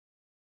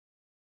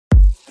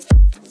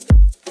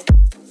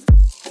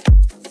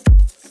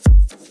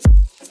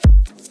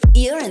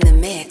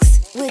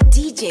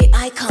DJ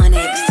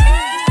Iconics.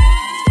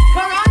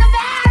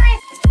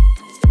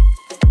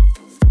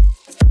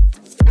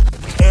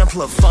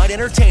 Amplified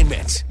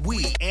entertainment.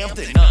 We amp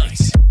the night.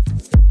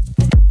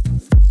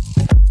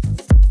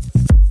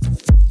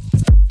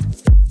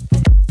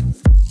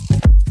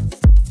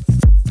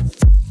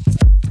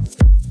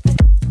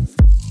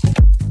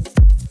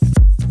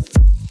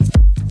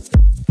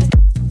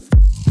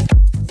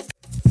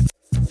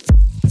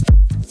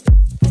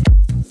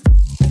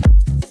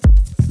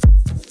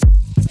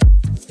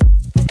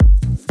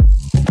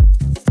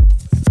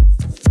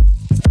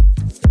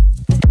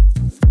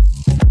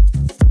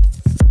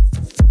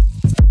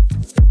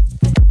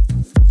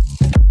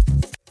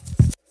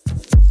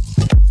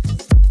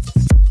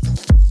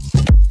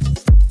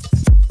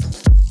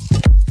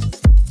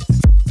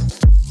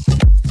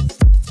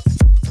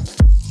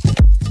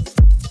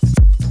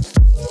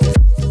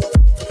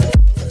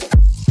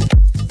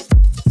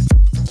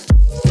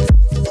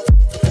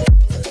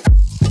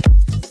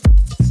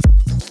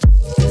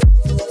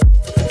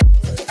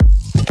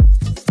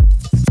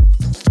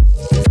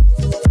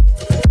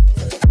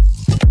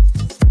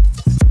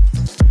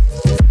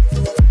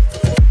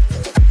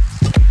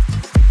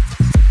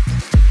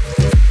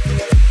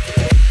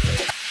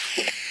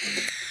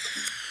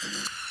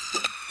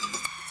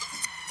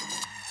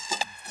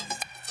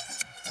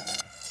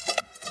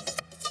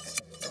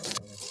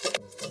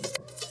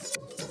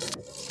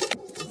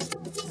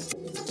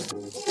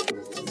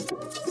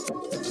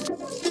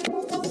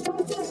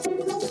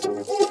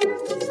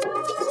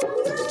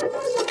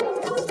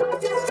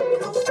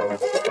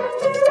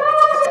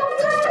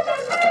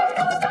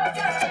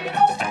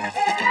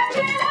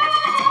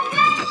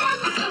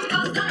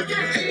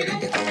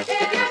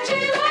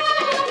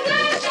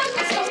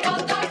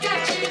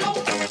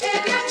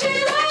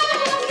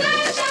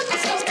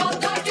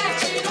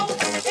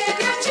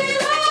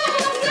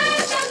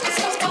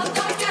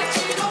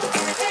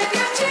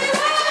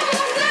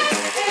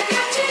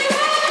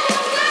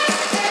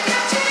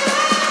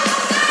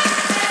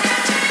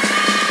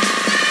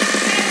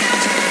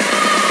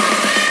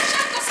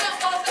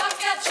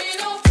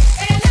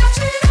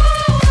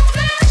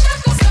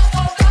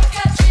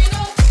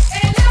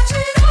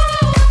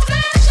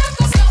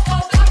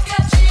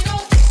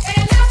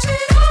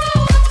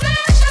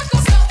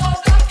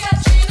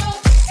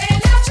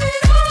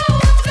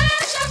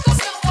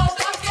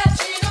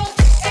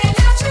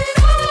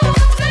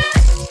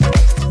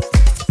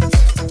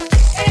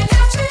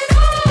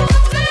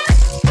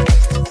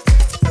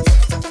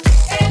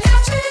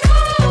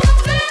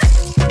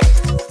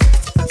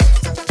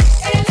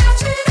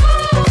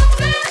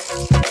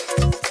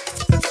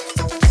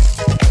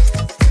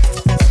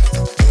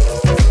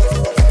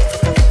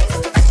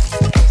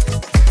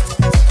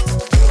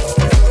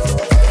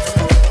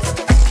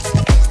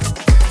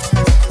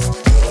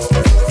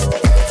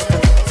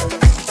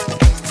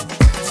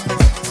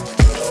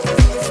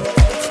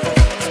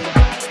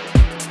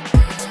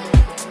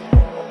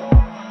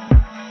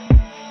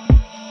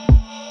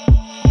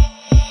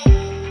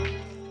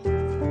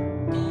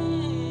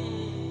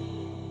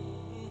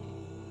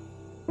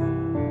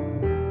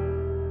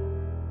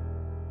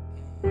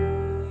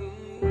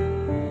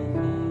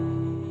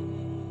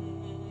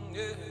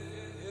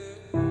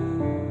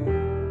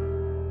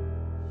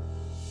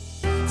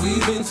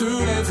 We've been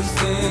through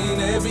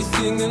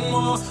everything and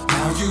more.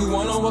 Now you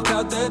wanna walk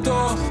out that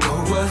door.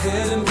 Go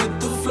ahead and hit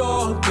the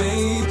floor,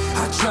 babe.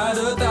 I tried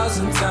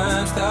 1,000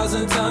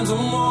 times or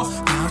more.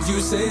 Now you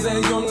say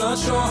that you're not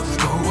sure.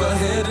 Go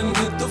ahead and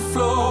hit the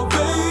floor,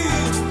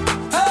 babe.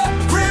 Hey,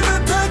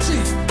 arrivederci,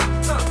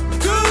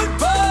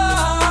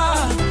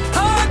 goodbye.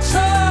 I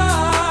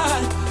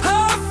tried,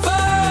 high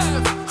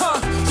five,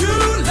 you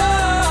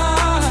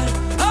lied.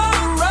 I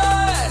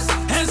rise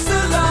and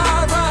still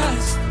I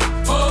rise.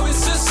 Oh,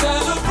 it's a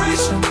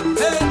celebration.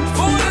 Hey,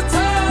 for the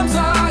times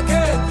I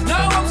get.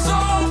 Now I'm so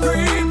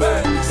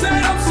prepared.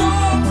 Said I'm so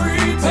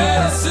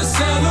prepared. It's a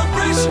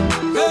celebration.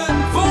 Hey,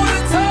 for the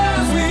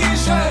times we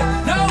share.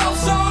 Now I'm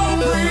so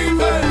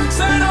prepared.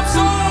 Said I'm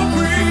so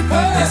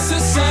prepared. It's a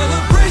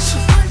celebration.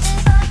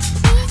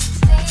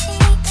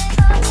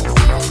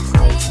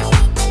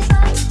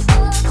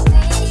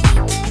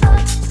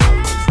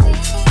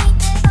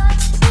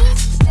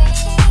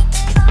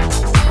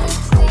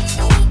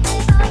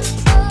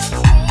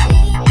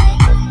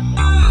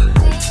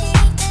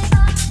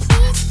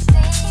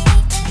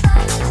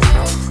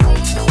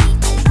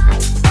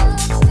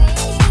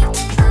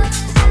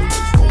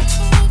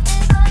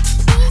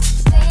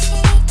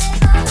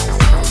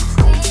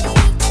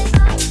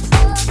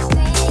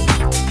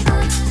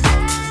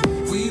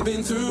 We've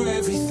been through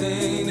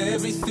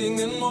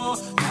everything and more.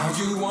 Now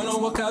you wanna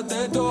walk out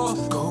that door.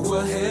 Go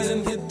ahead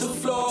and hit the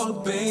floor,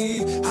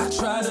 babe. I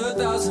tried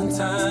 1,000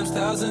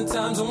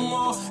 times or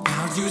more.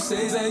 Now you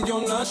say that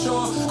you're not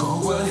sure.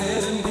 Go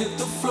ahead and hit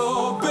the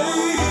floor,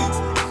 babe.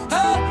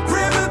 Hey,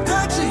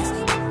 arrivederci,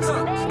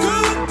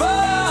 goodbye.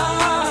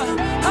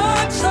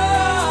 I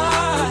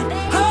tried,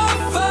 high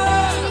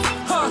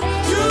five,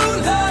 you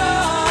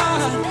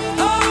lied.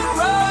 I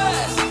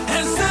rise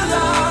and still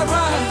I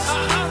rise.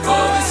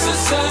 Oh, it's a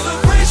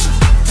celebration.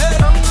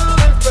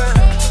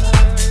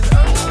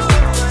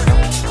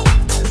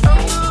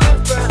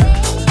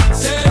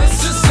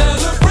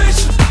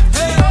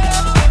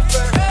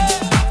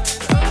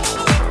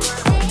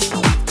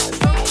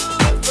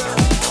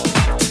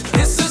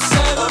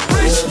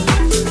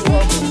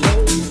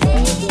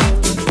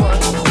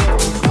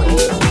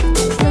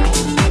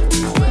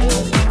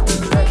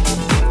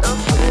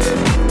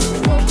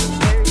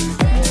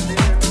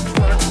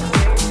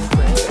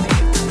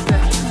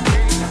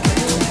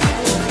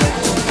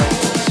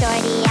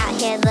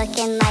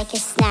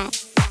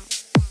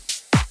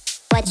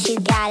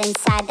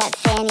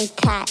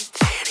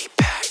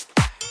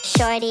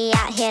 Shorty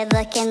out here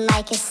looking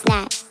like a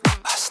snack.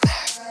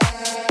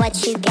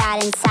 What you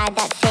got inside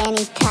that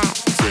fanny pack?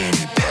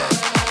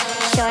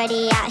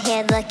 Shorty out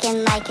here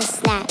looking like a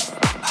snack.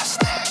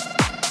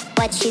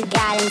 What you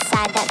got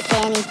inside that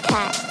fanny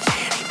pack?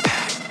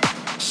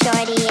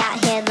 Shorty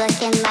out here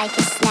looking like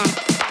a snack.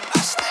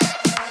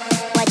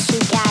 What you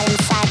got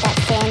inside that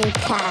fanny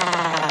pack?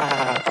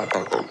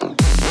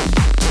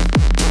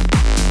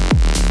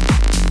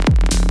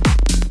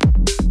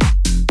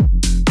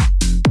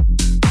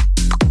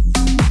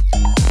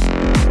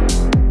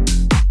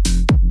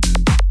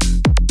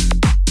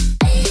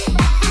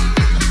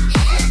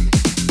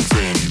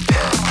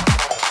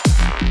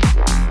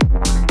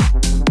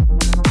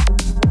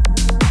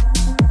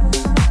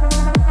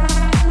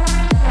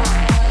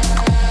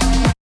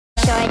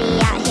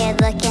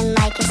 Looking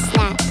like a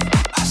snack.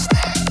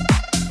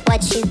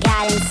 What you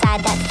got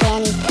inside that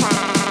fanny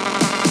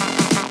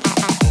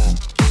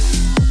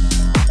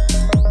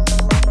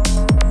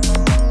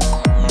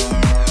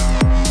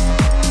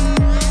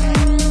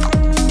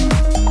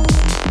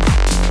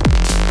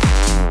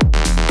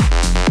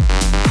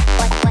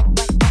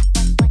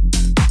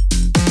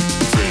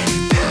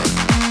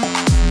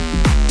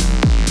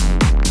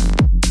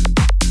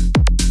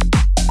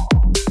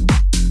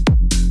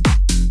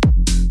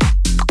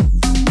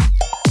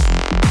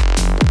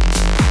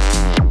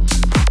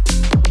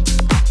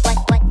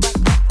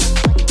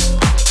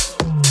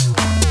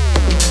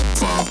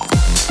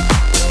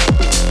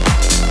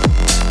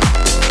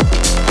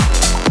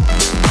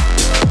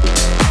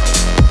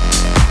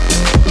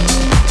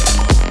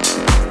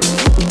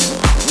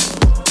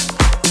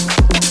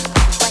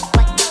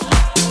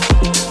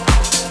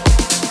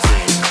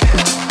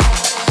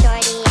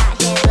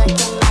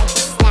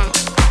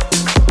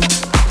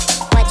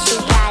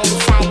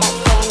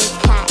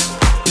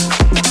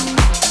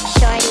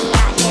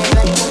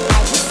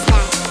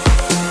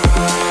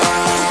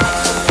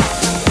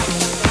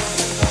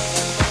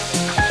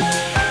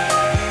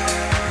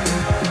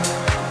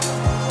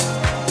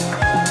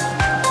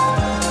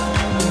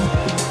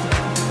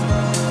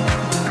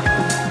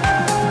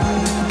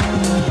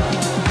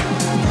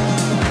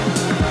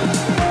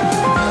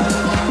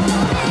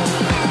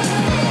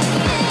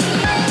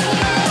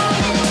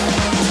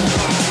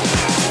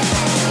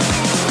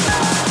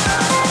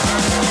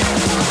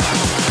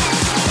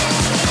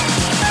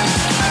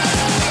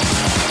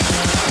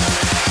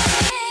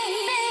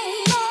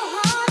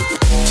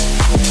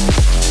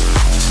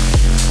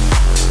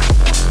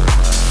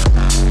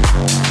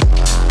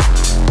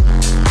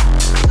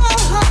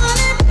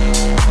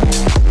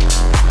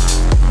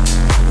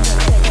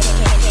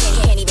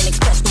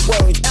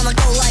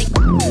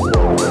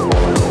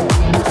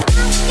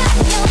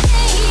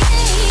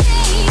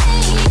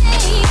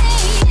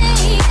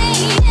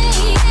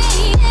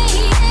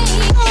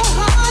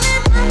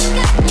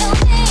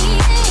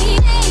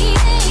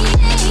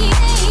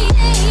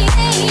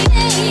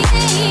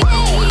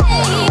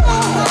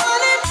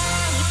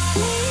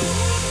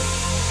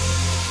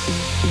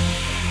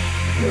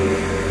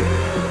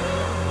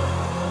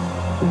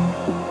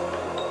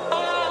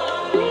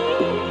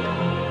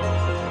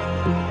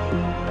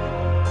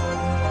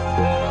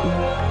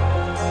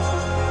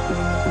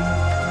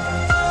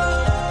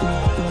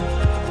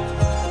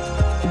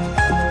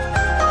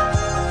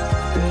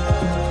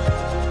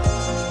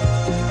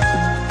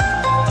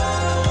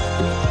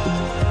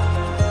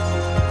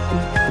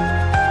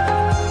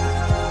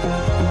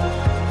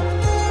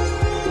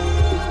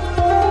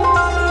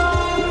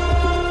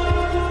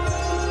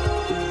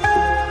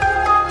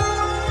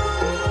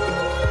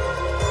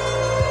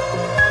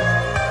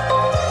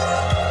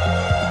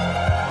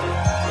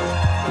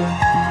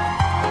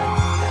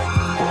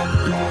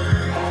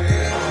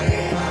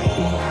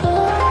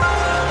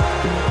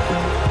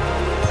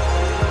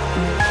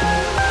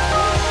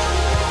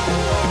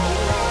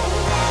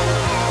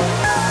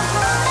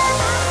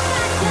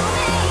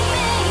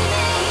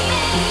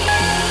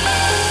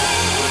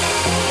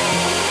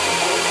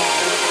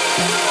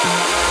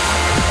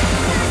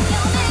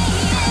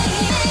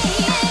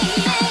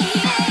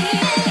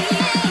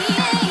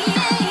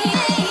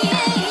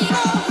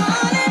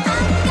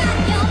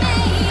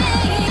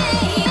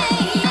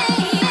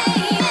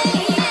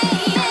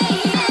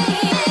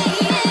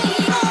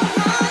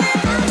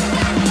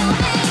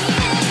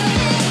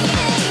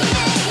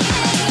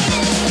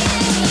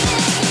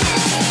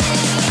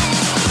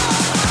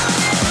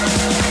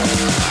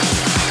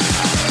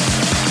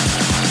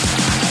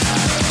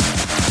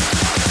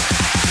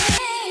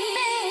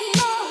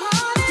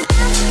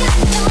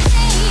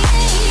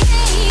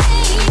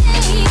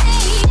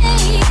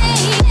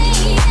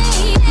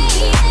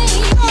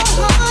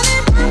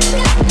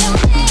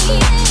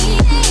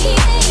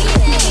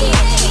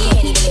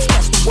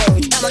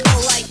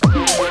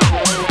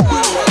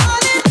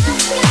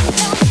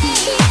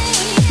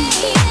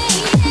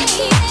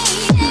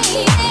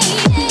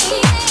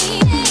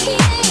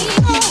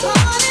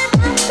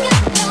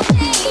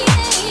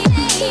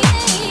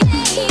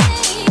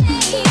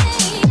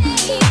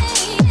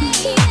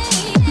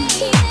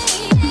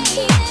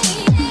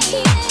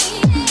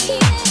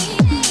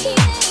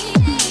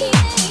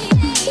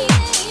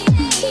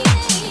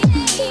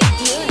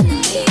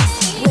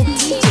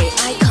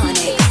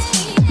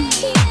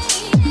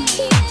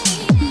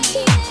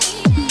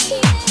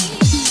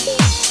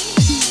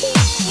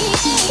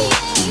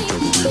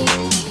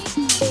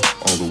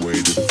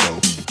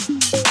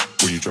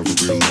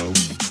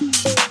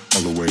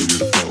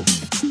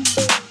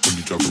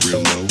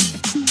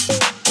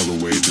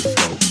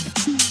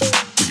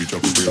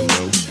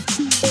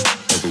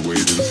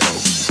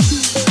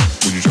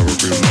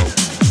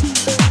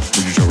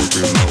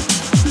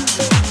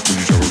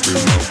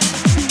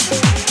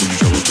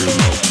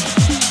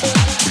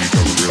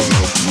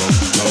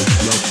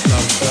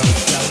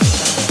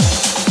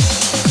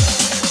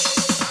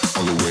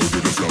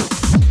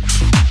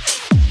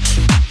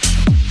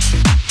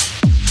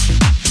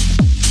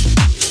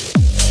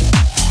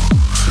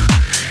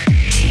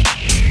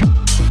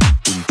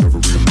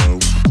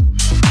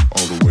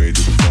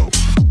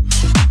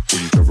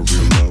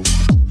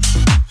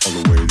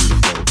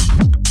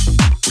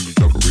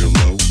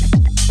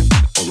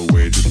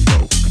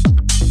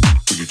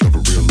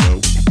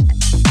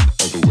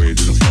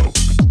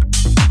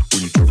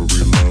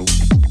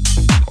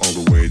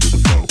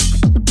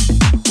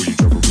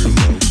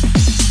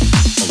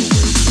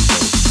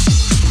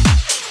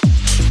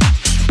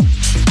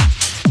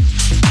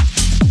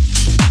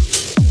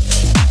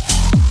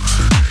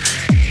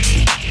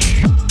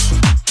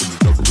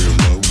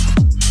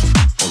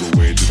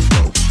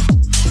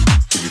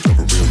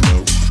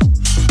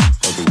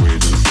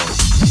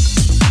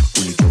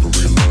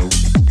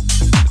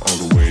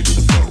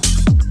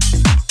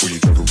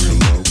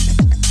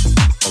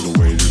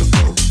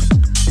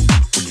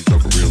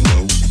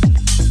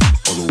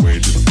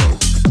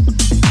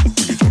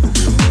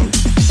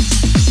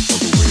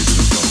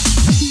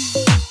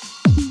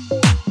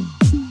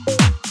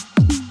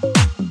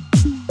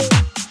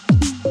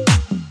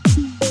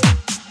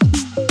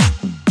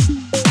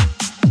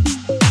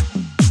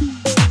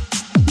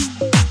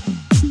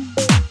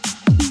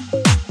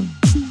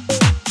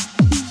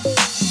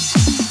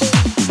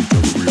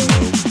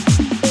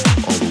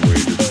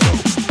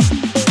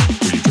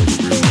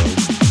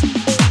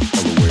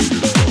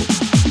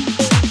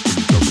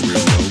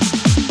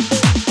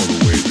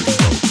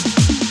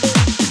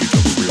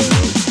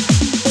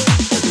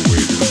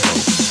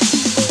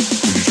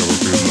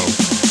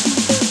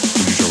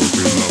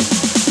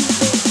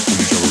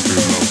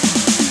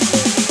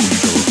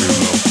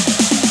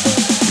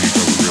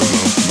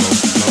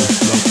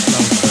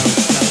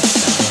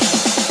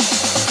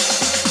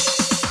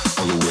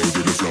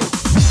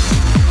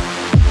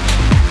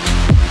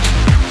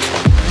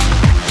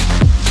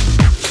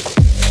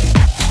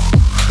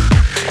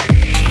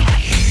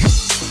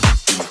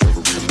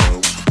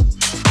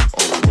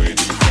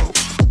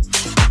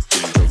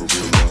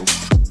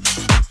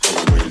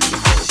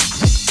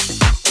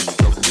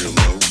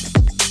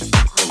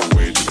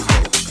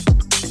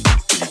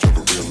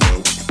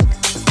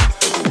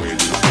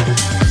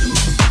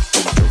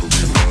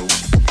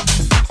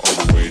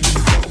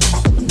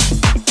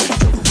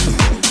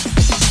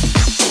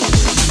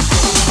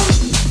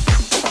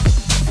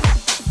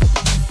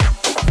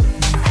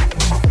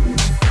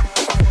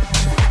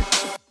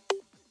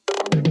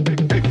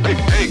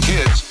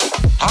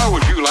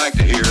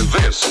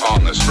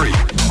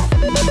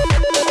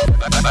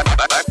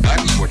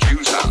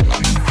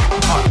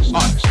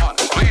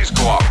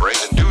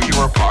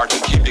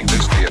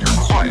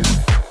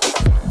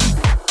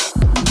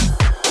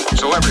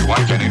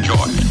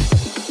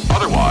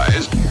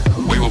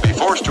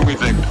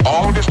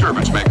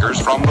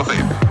from the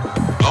theater.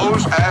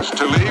 Those asked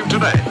to leave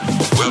today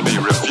will be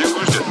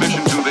refused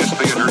admission to this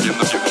theater in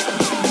the future.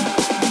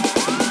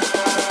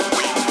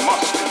 We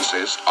must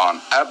insist on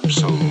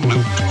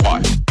absolute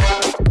quiet.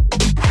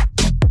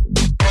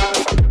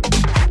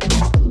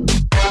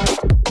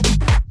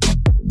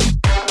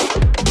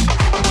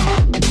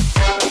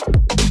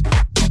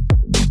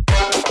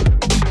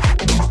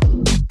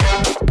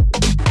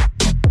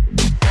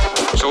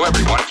 So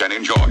everyone can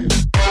enjoy.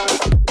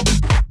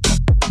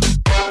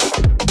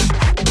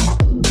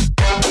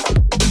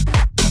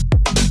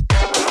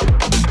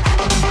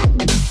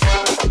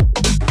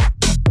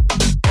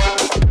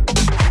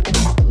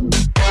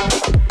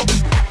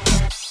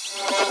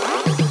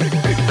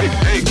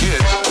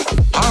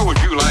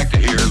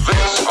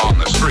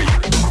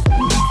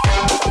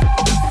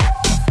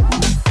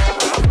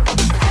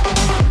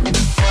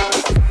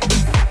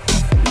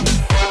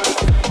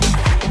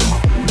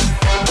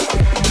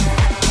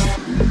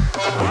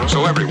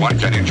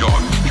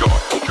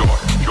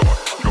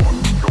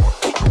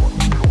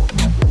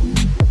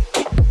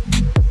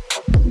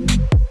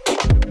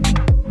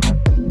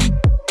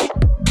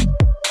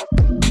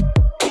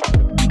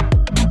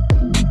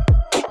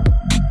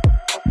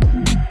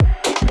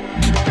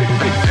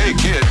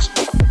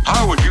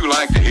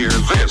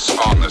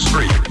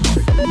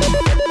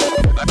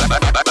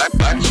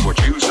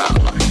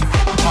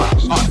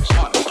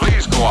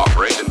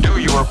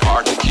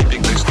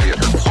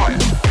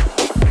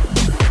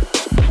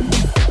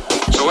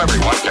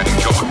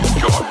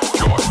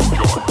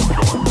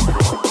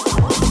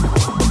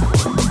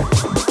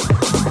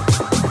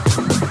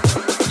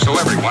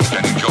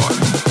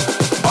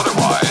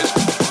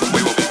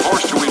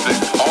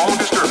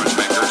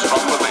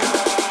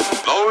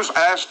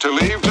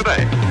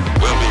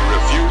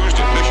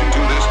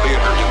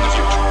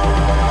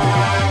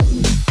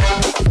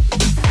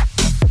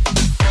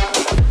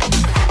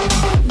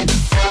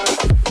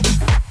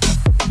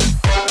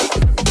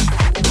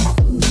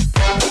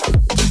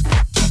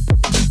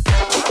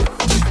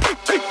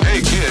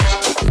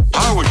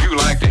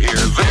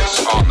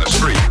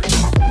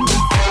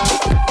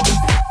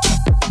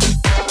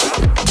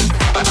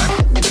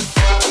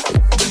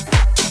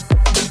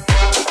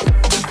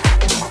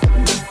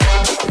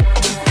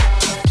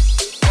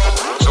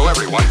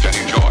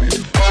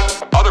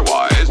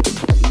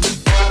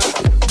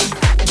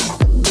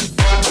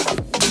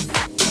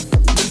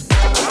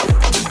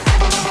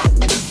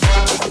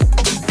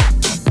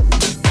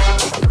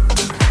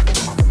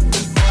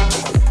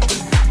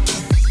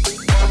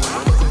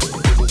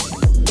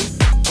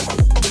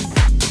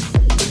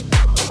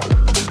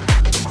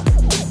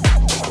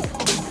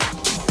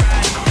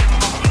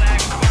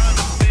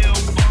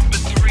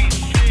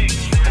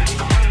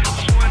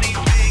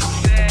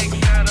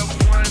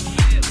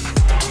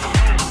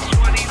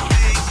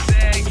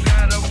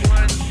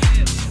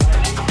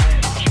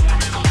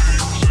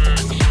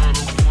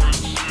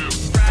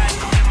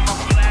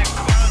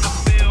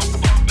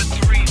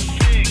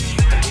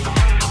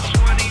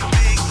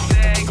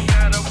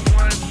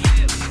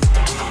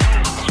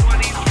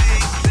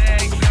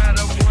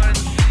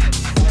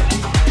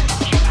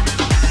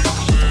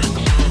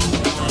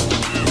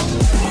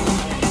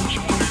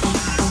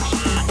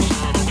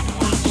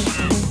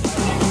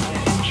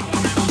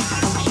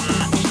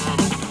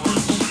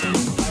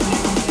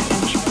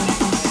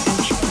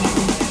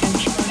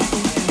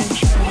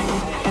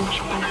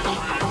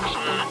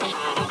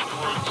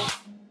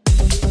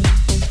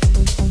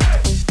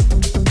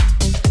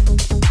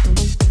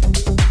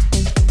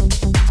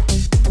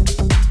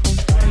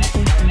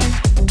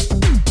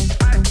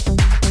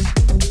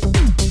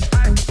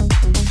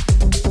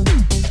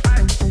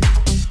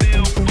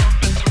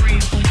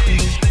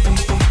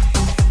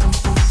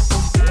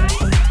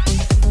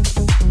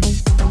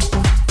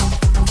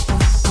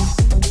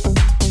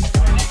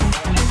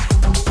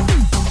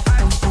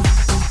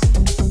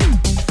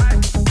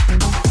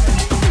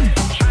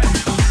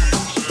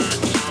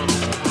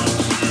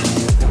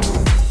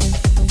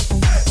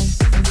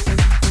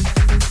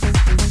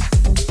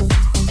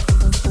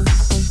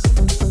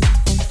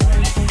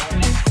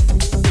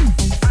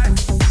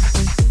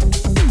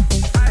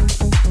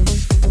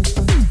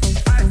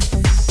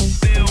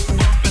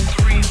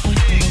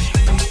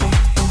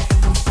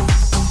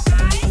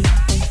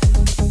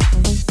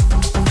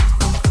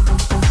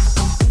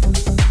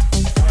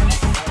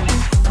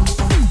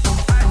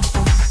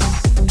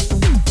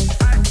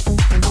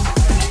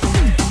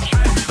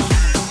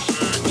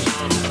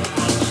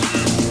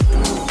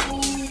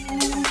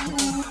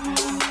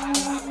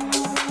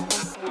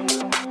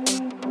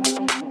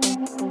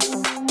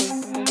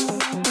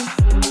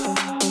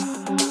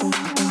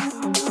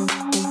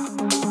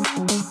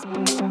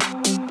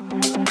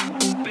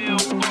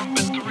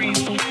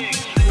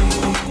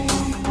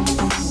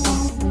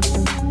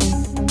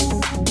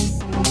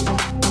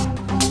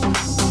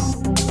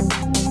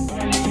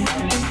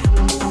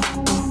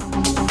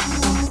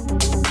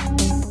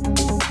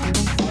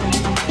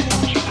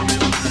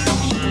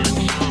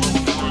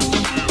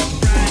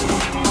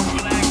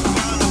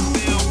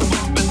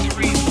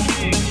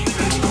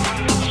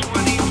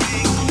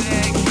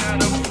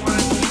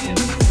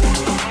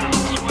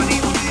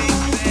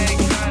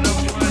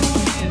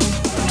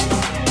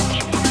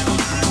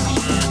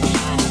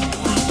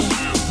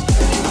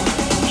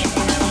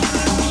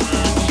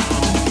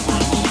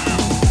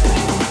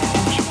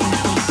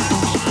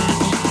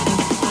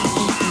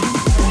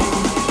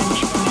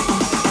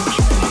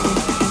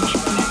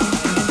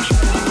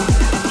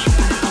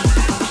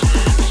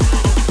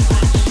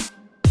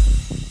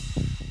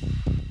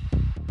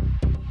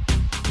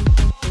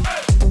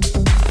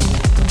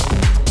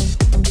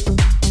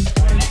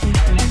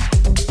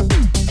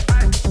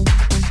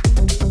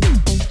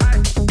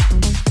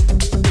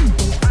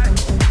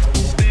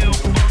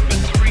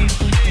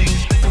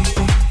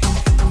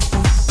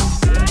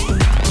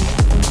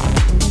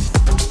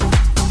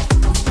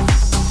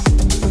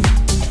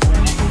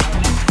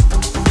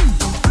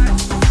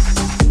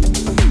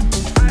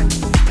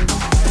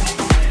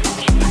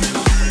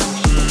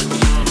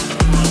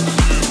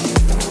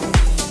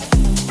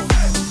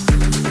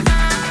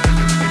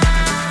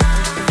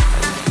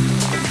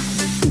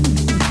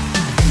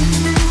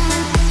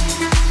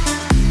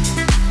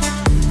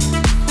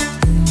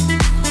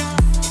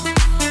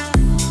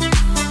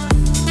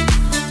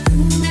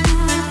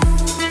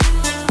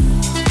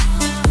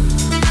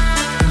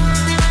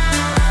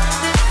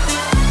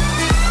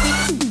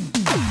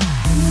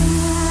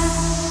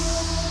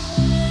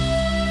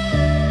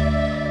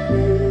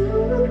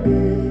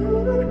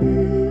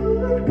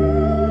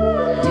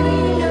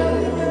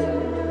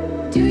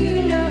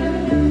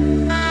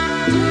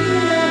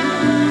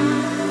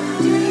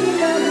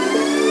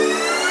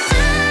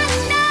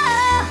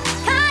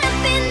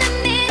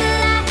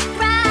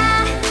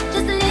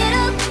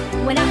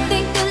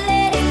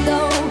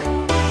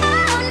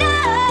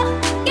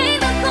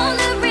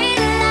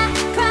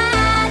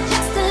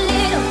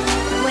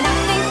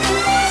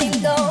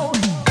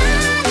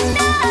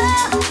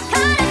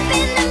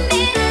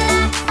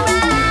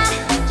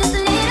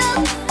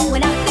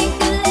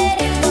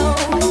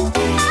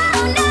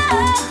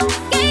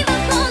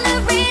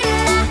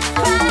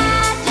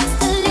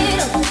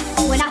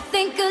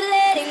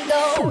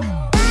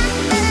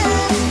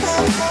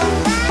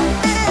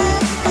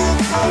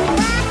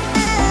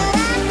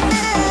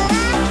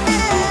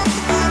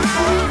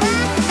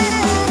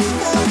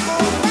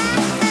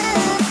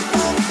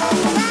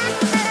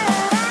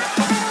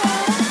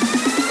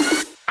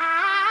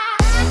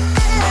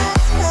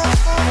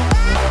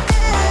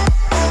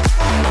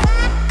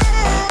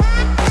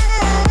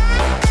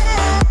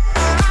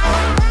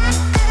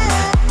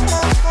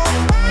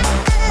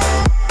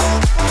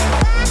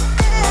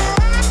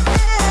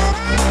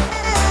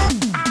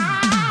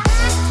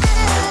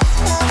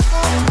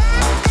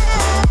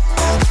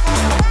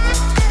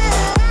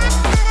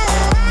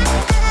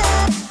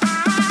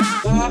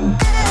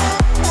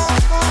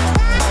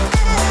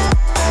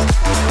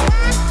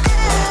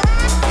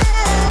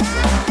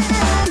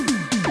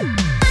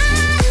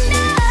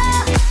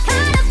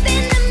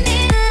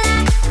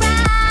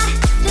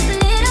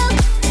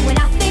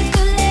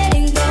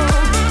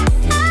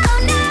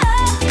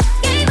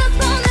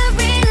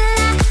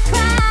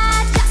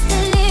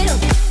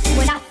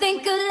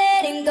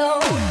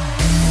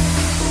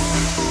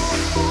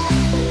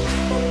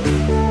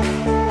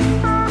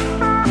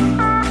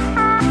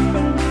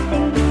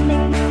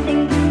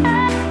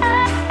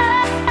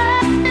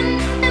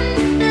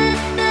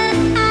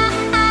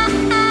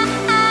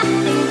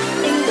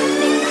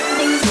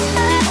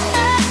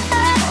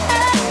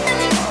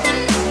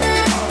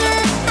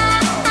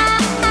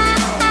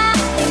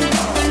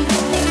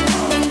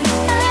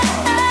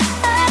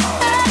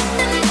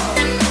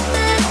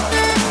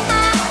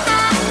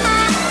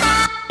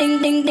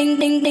 ding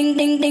ding ding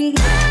ding ding.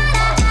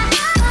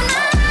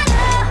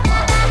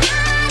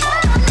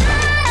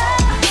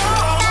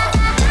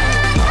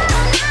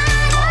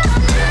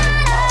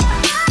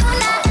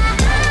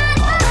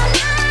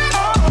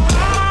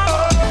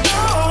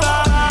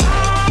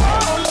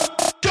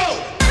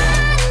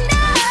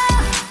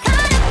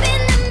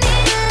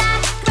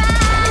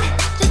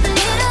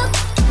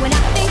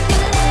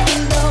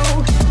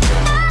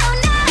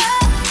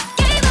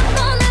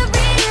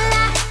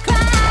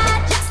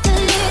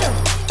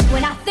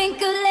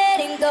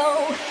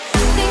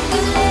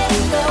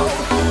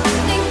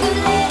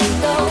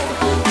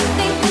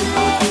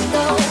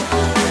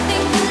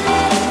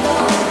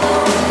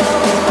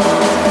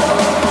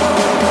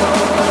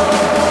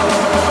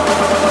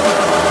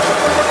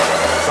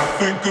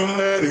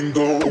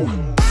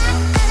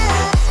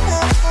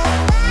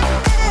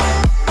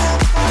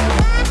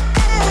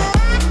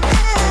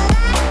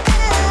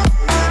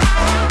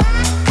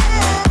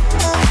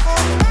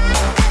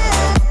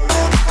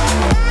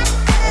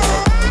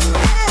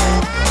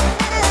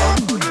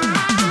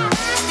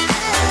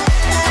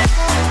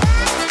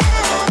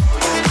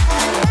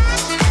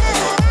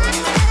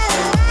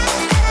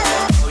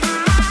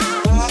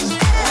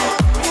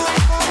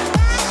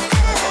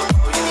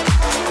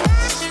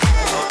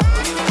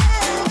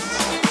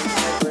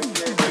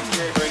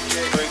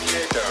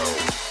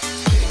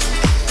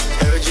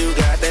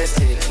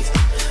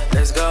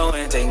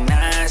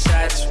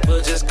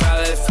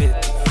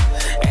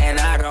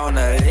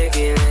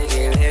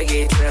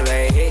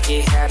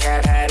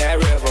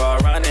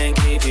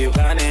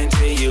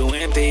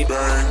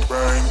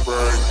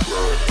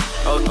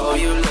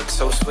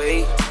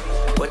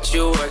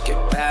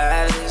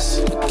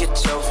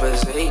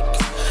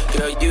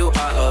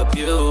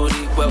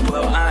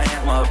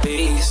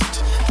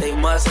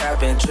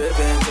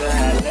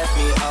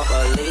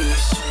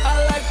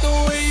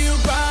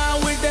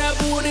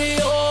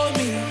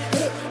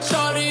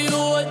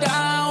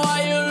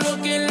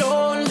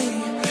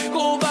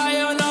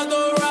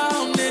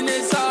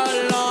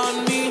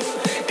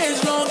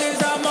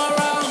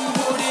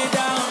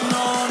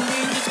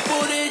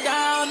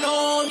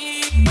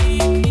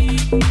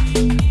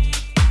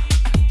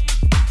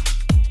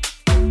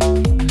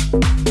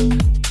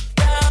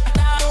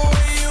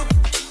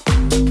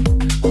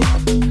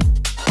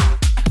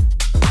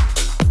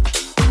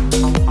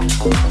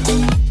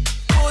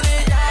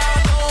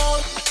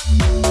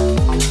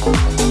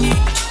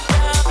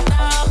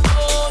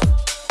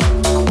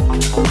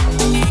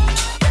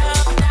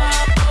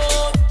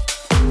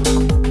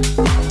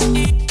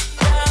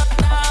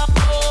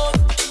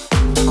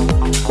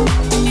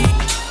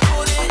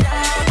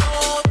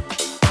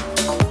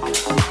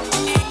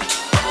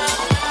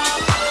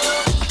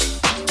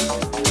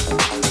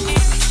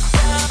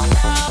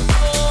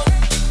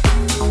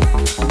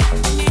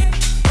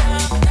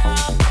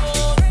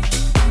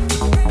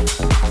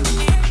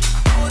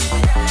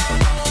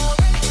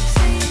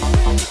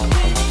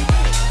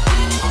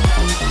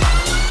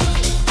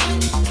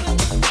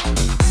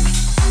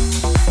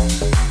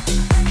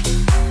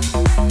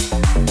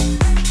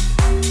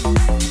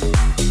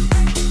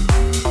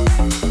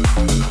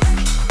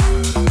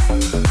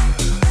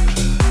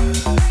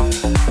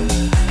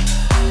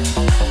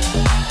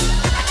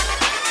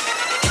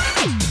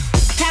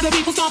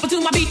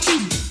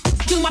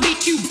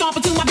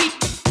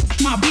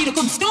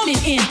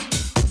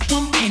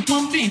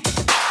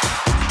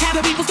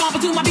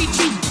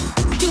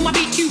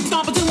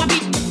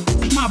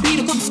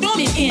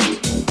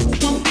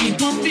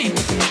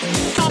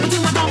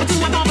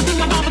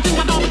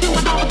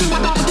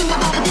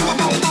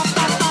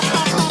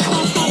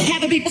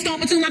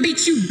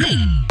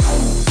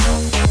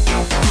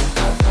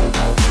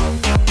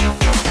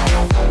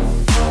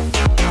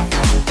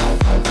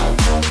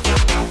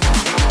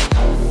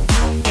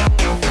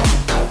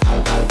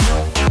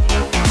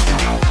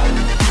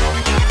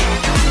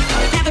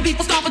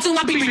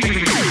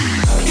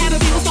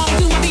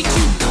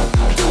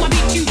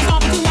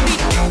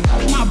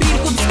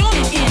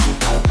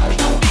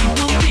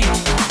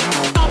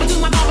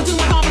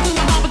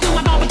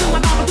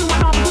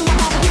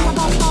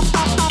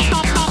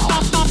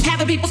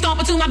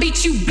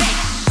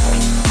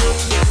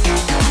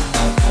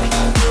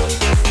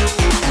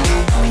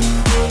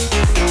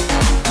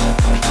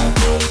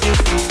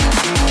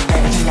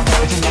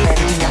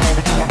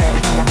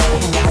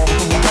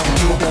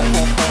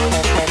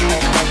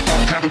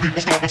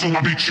 Till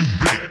I beat you.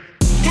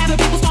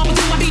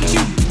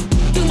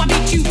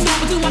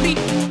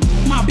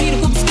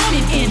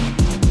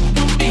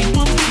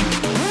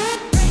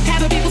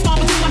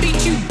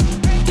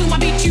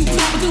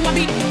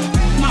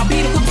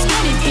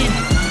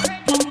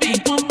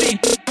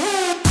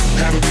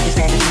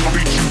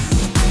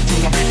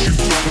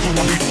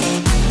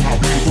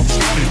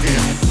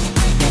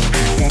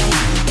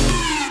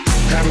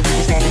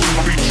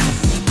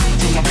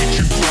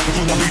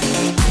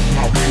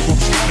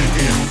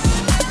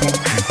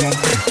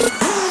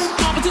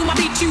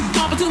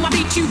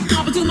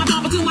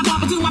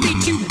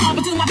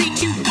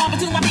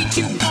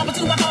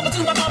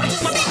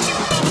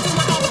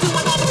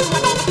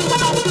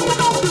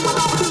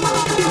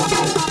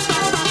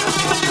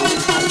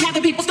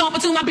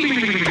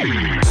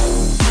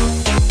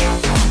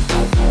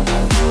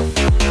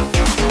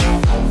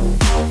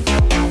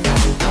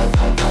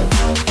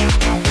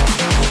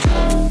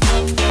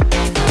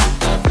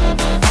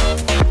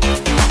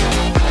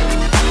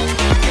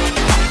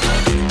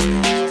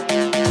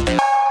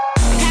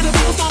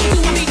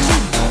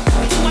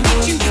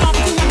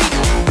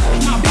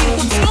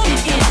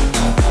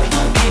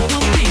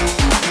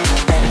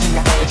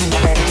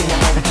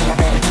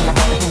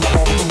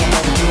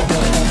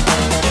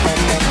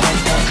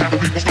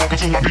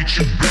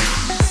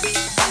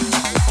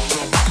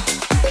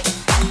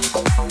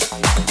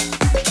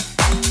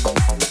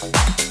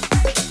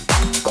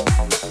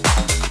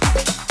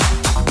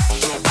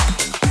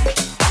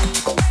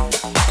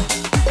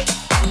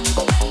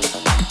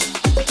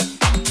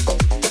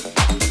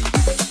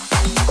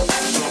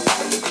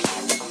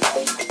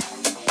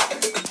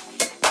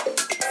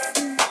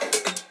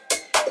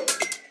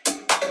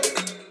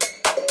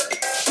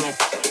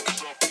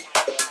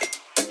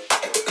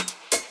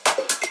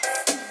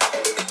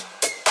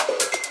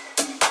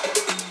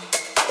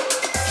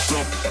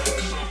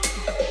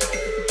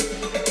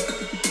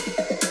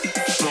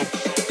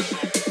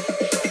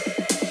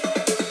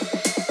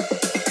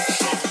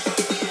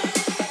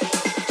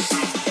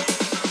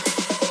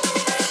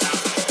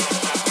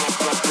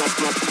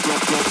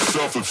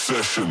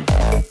 Self-obsession.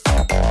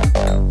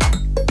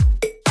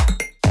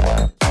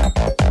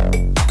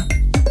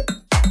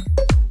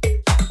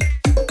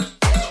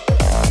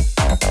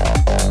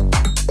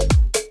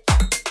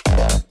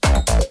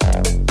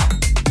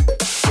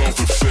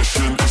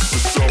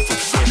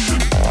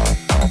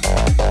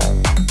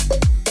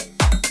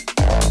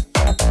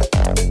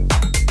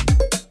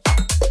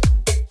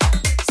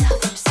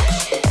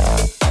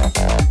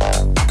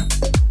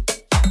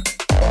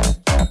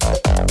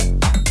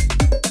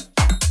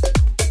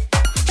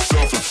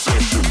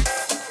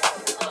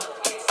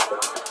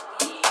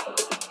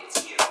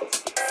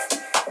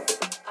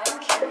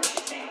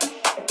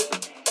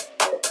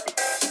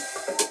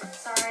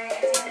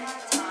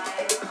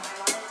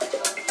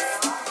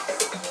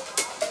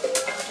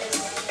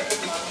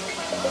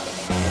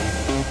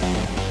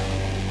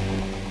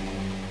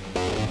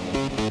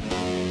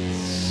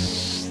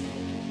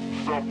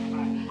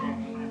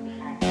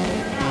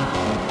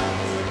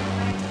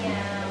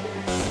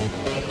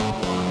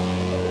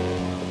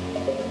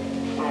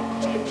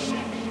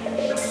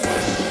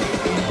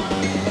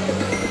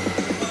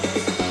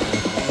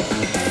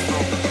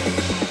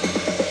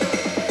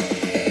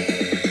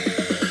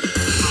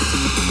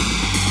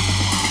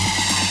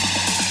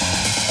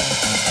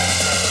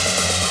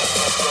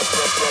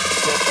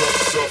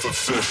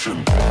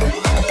 Self-obsession.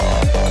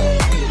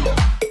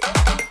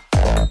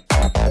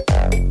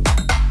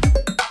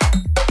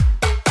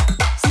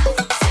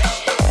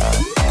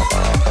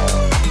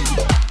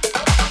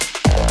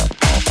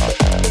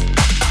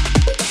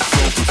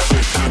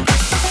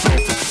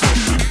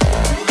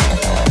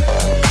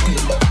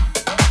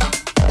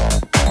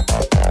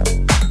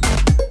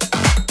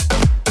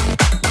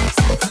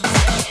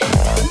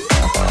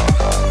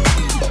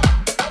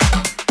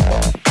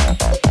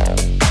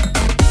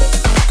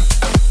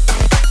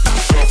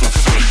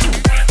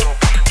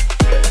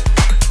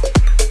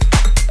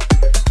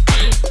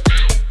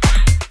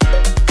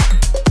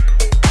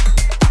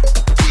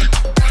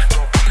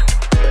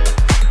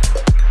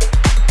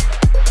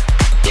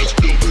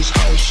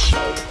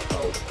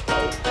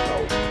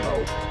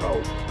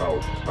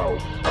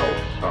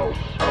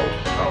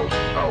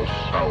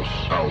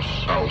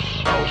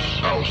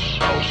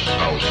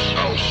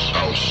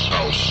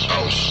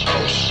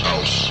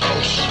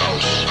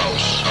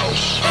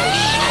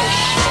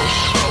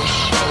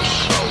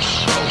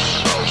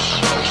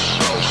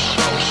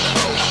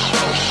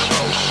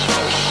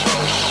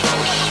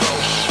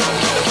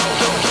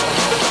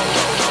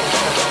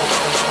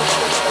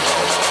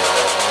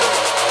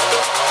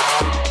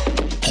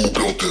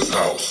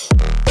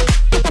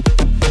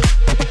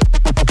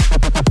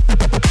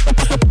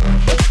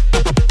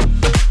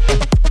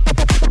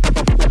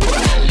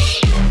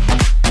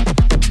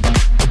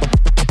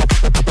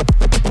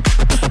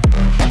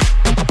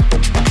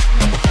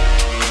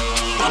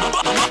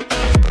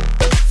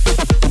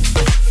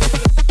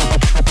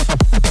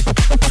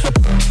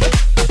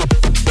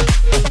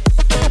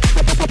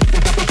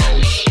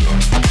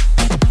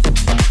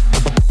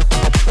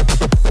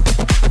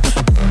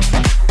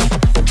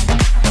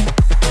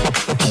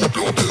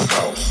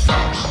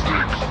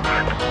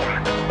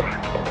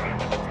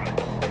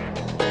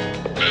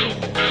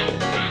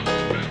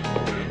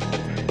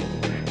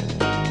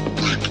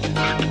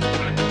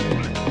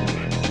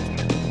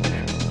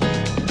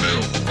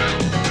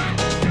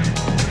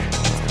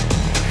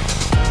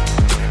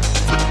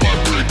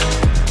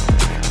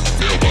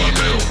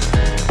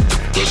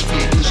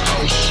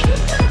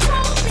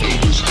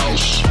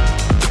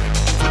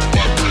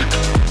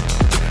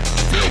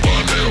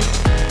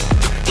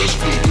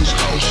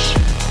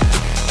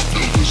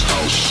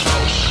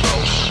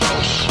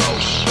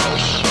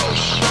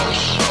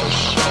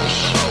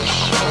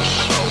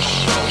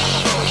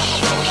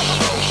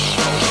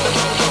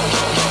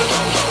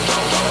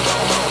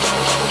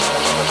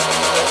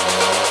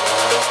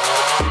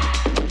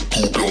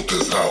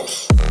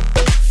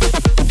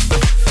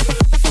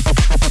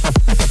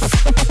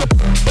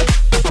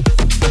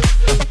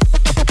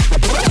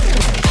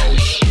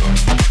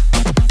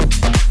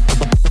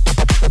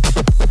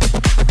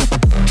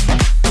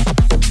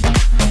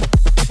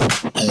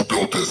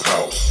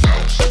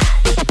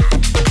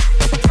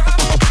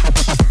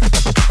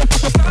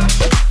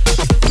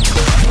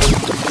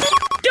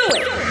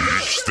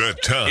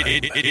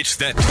 It's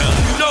that time.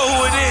 You know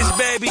who it is,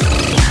 baby.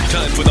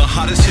 Time for the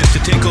hottest hits to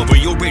take over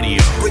your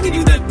radio. Bringing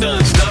you that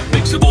non-stop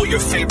mix of all your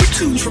favorite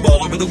tunes from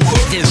all over the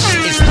world. It's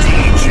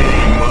DJ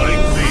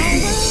Mike V.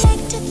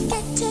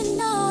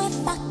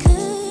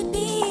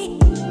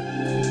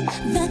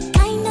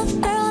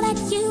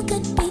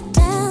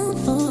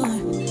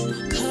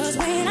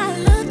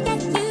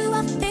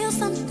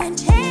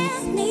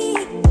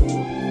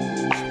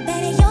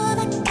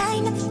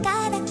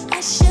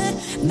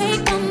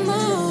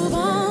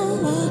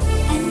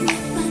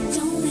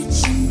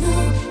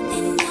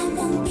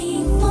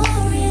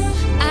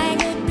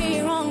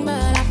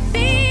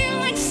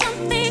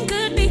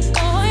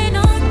 Going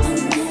on.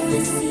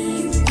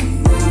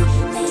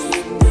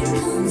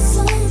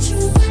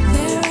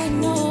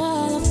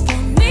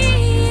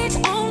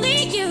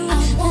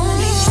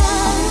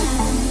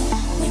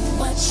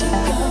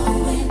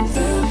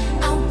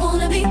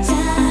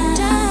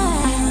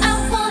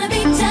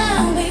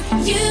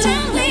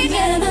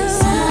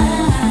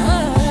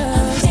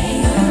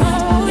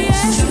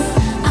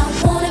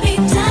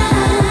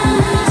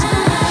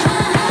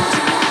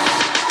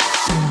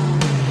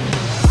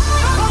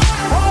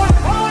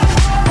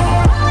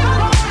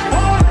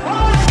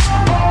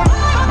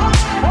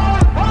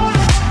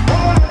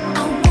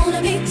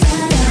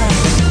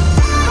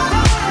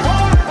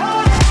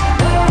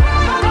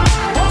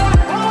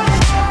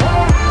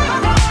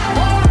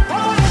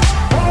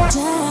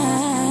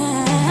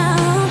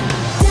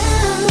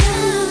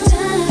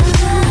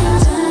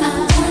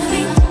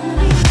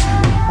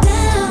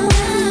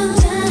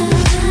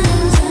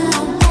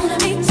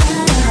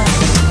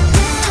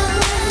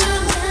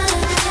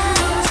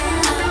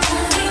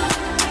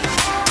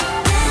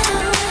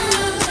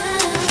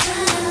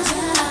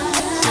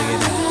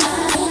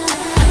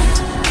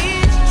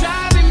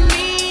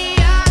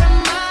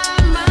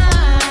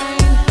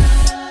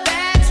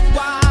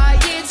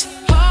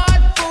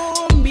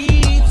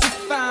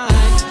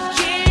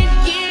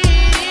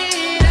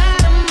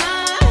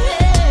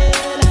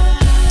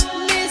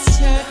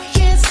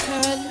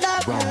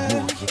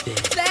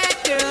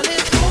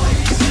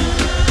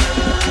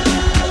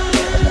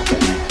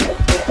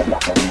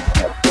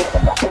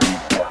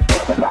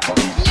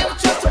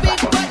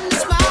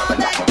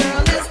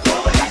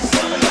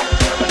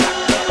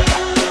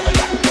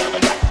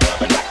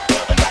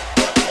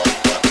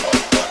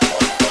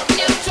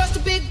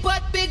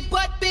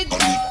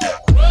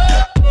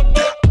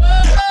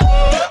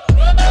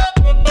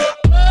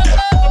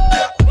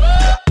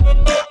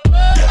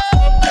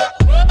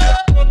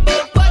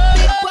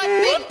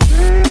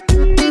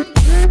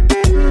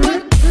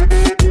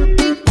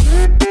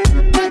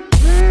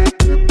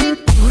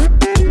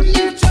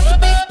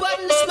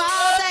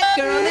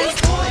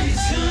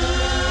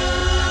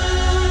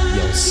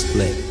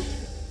 flip,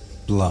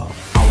 blow.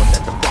 I was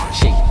at the bar,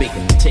 shake,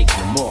 baking, and taking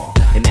them all.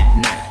 And that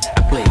night,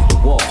 I played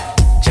the wall.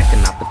 Checking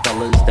out the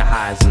fellas, the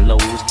highs and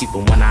lows.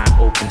 Keeping one eye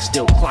open,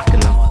 still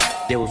clocking them.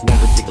 There was one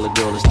particular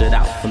girl that stood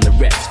out from the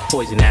rest.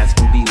 Poison as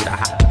can be with a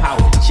high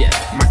power chest.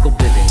 Michael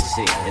Bivins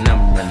said, and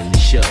I'm running the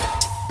show.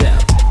 Bell,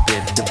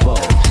 Biv DeVoe.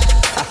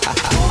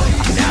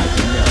 Now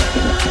you know.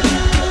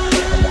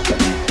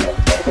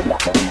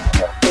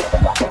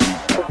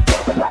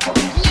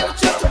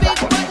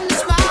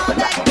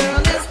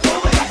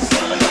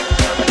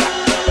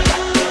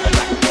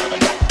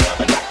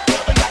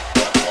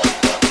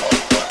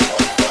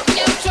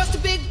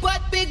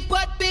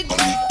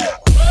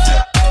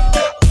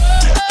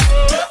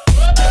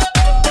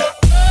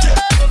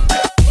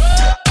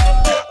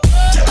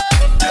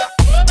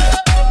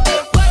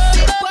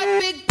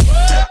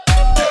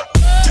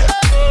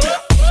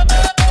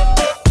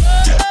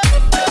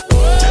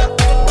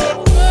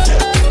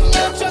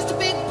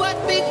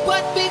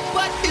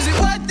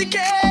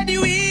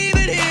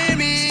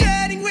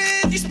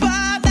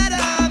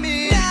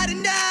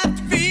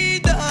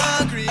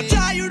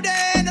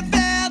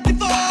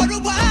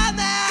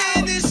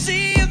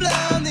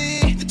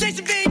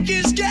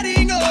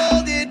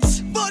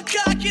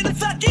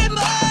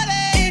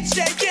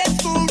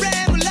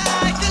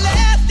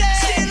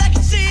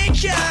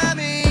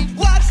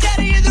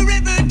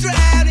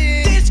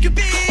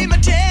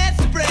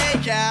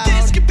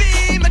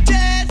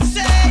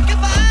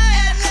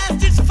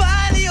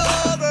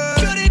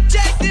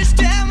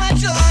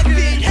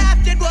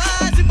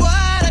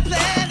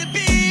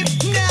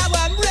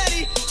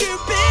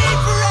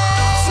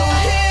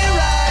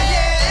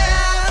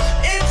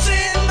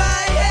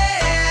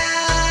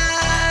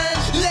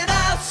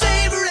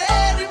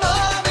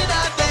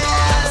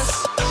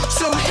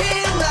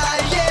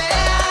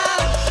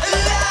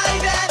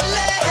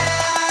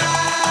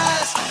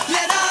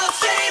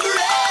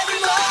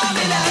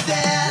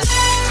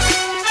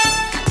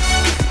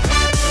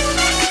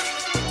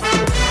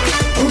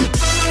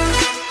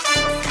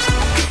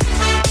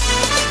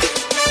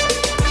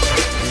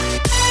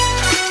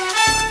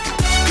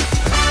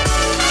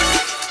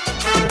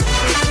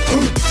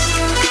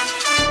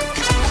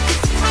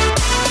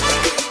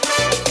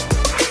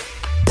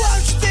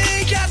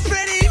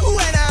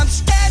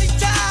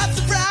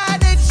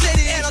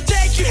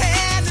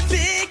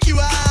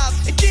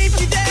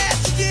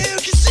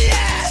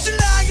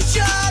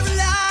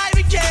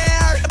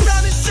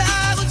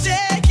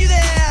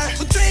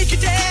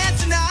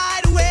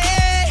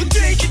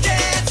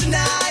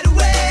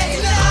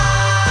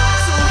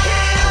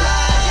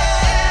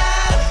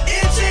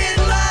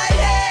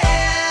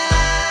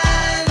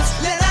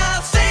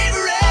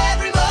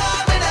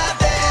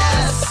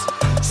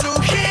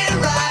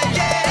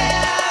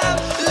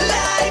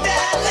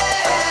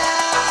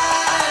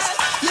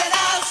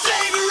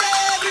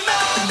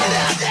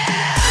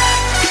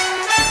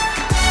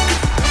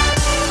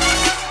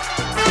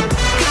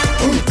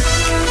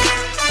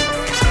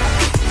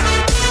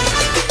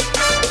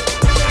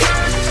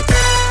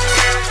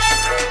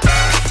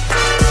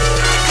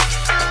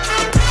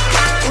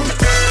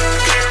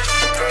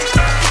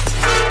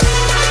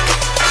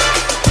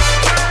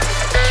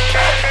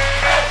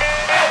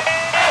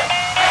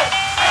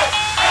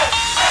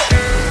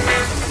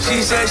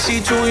 She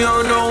too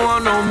young, don't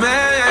want no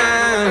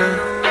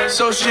man.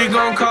 So she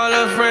gon' call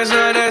her friends,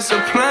 now that's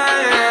a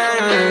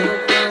plan.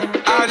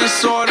 I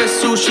just ordered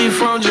sushi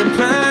from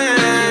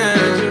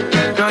Japan.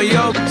 Now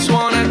yo, just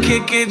wanna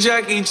kick it,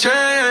 Jackie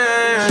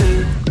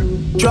Chan.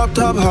 Drop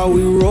top, how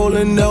we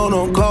rollin' down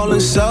on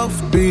Callin'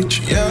 South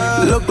Beach.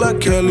 Yeah. Look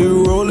like Kelly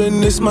rollin',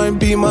 this might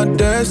be my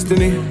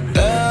destiny.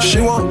 Yeah. She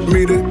want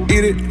me to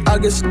eat it, I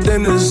guess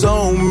then it's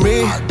on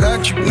me. I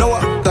got you, know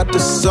I got the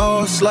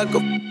sauce like a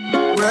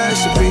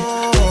recipe.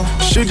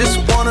 She just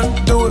wanna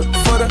do it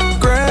for the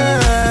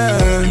grand.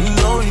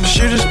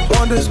 She just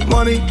want this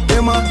money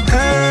in my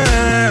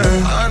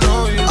hand.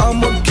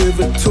 I'ma give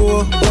it to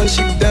her when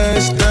she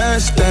dance,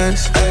 dance,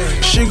 dance.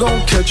 She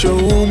gon' catch a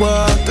Uber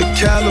out the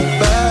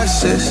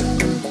Calabasas.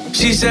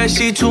 She said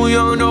she too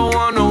young, don't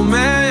want no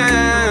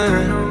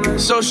man.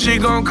 So she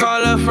gon'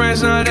 call her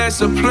friends, now that's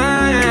a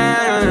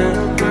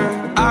plan.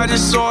 I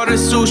just ordered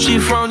sushi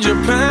from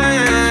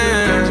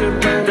Japan.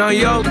 Now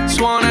yo, just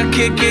wanna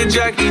kick it,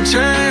 Jackie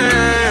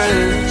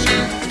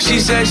Chan. She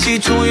said she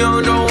too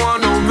young, don't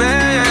want no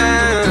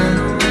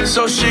man.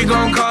 So she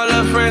gon' call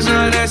her friends,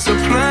 now that's a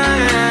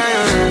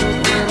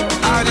plan.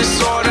 I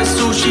just ordered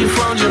sushi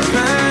from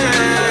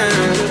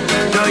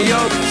Japan. Now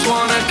yo, just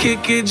wanna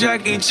kick it,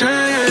 Jackie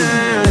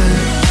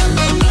Chan.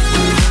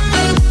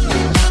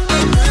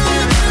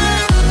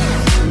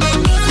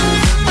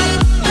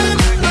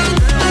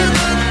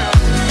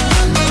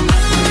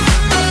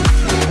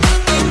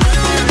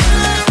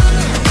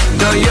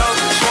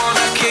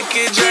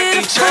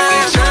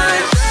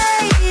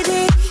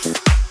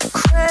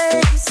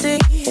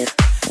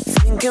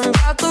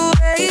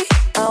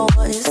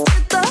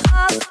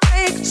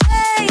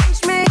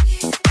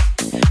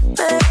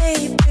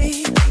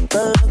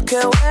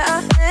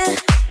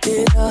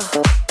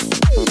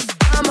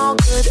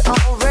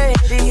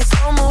 already,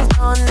 so moved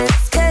on,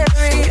 it's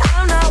scary.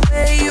 I'm not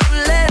where you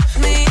left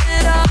me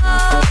at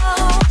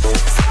all.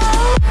 So,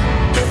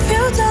 if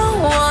you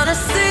don't wanna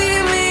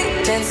see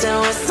me dancing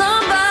with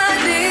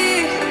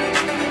somebody,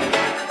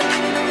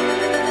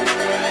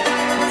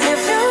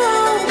 if you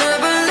wanna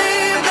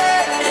believe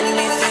that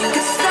anything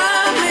could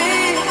stop me,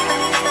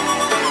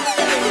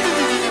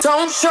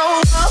 don't show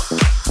up,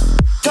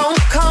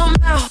 don't come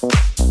out,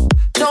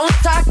 don't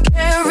start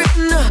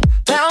caring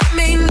about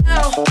me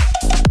now.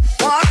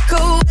 Walk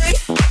away,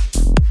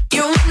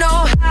 you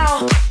know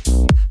how.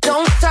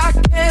 Don't start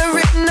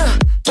caring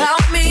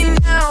about me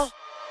now.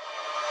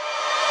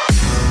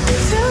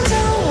 If you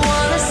don't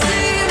wanna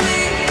see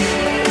me,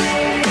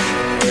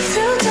 if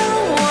you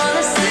don't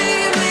wanna see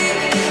me,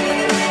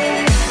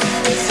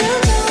 if you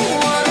don't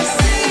wanna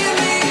see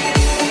me.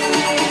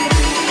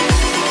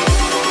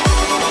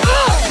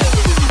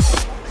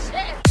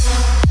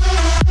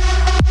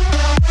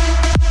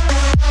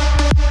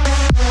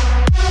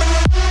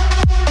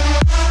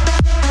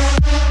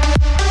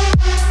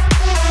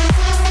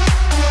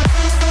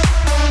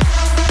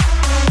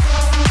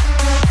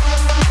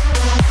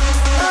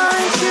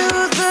 Aren't you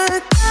the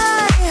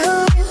guy who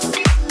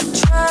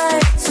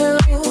tried to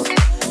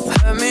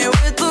hurt me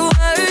with the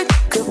word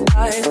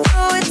goodbye?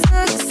 Though it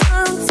took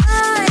some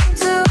time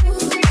to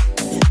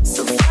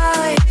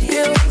survive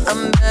you,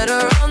 I'm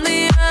better on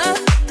the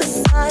other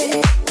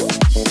side.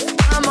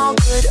 I'm all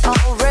good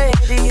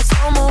already,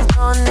 so moved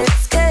on,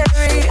 it's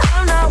scary.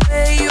 I'm not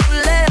where you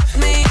left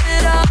me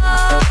at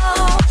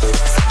all.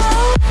 So,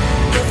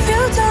 if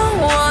you don't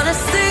wanna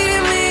see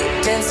me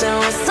dancing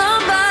with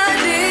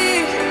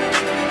somebody,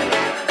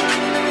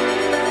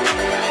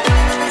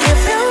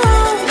 if you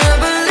wanna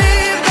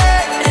believe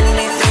that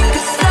anything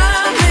could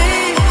stop me,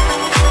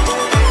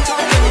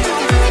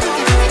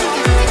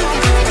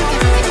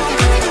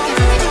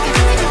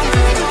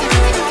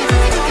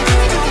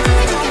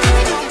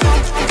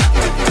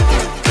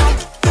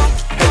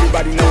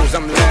 Everybody knows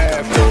I'm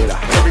laughing.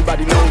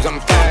 Everybody knows I'm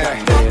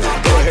fast. Go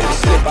ahead and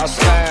slip, I'll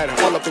slide.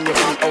 All up in your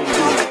feet,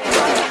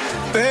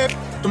 oh, Babe,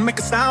 don't make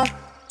a sound.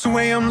 2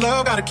 a.m.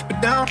 love, gotta keep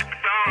it down.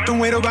 Don't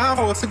wait around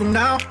for a signal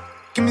now.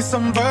 Give me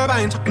some verb,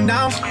 I ain't talking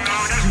down.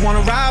 You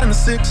wanna ride in the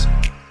 6,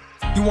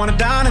 you wanna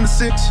dine in the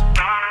 6.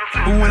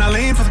 But when I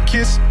lean for the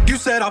kiss, you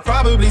said I'll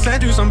probably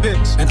send you some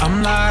pics. And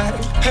I'm like,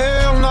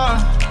 hell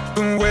nah,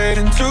 been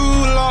waiting too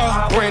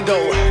long. Brando,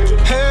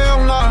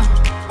 Hell nah,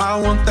 I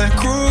want that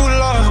cruel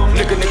love.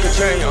 nigga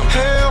jam.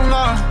 Hell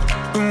nah,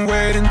 been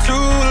waiting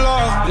too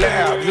long.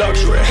 Loud,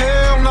 luxury.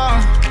 Hell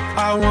nah,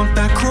 I want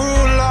that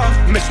cruel love.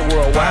 Mr.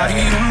 Worldwide.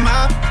 Body of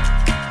mine,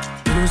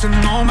 losing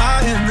all my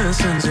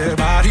innocence. Yeah,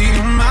 body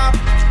of mine,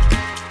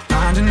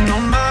 finding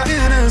all my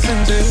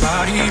innocence. Yeah,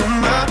 body of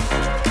mine,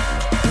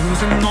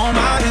 losing all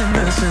my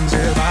innocence.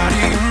 Yeah,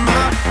 body of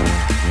mine,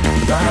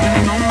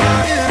 finding all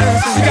my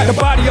innocence. She got the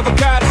body of a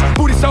goddess,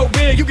 booty so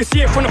big you can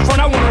see it from the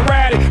front. I wanna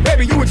ride it,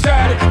 baby, you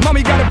excited.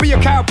 Mommy gotta be a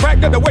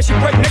chiropractor, the way she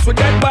break necks with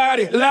that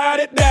body. Light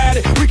it,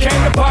 daddy, we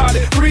came to party.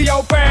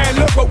 305,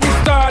 look what we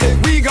started.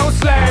 We gon'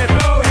 slide,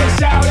 go ahead,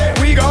 shout it.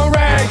 We gon'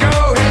 ride,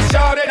 go ahead,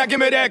 shout it. Now give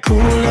me that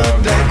cool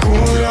up,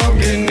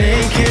 get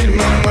naked,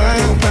 mamá.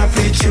 Tu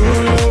papi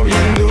chulo,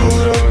 bien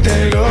duro,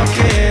 te lo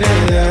quiere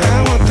dar. I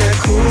want that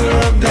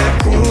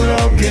cool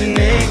up, get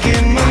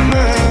naked,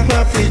 mamá.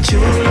 Papi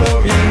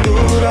chulo, bien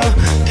duro,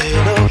 te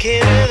lo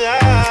quiere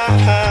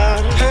dar.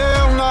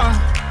 Hell nah,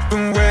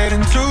 been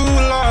waiting too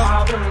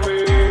long.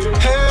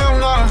 Hell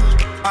nah,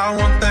 I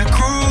want that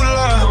cruel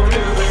love.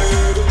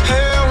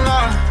 Hell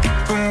nah,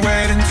 been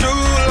waiting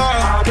too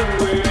long.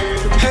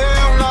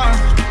 Hell nah,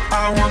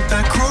 I want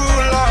that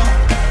cruel love.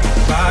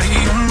 Body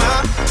of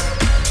mine,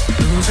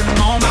 losing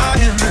all my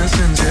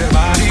innocence. Yeah,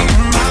 body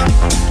of mine,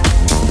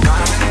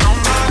 finding all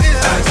my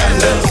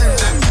innocence.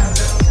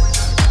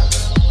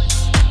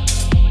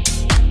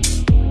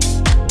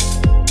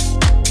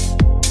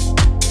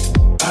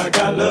 I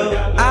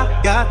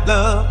got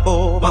love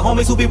for my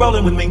homies who be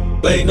rolling with me.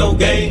 Play no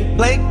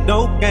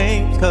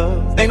games,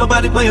 cause ain't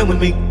nobody playing with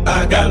me.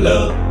 I got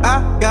love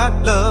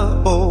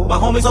for my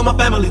homies on my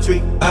family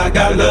tree. I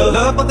got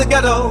love for the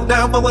ghetto,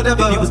 down for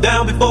whatever. If you was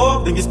down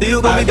before, then you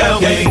still gonna be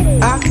down.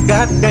 I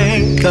got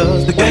game,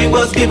 cause the game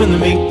was given to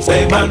me.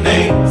 Say my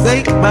name,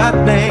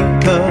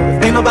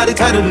 cause ain't nobody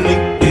tighter than me.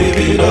 Give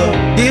it up,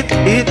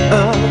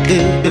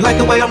 if you like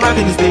the way I'm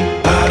rocking this beat.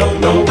 I don't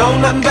know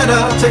nothing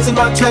better, chasing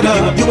my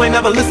cheddar. You ain't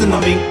never listen to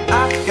me.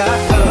 I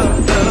got love.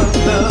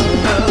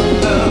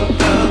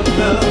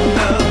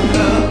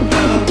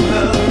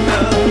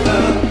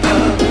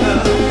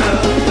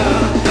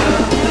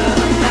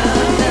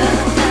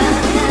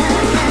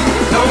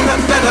 Know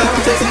nothing better,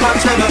 chasing my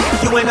cheddar.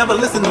 You ain't never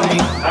listen to me.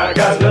 I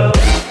got love.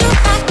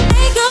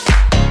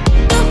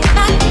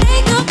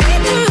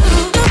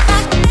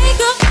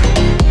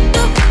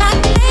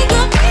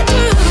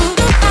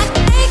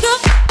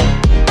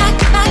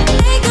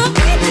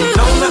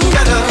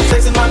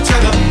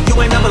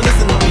 You ain't never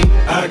listen to me.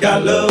 I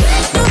got love.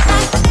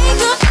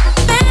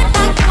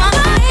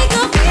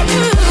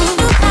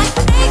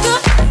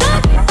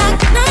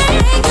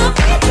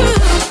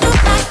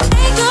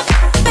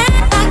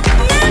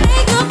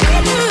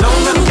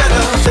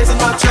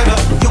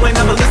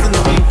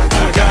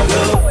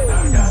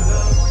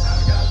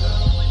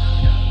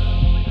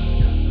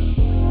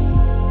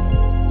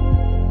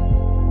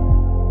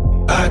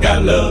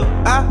 got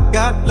love. I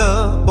got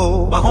love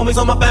for my homies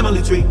on my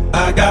family tree.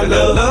 I got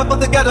love. Love for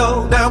the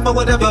ghetto, down for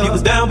whatever. If you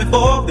was down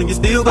before, then you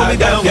still gonna be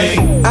down.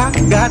 Game. I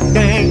got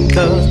game,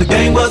 cause the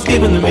game was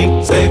given to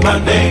me. Say my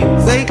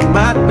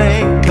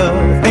name,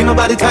 cause ain't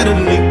nobody tighter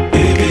than me.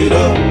 Give it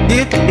up,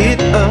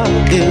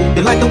 if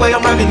you like the way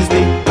I'm rocking this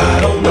beat. I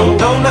don't know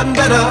nothing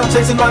better,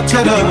 chasing my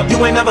cheddar.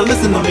 You ain't never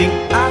listen to me.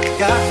 I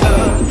got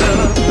love,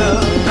 love,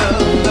 love,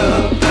 love,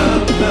 love,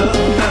 love, love,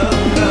 love.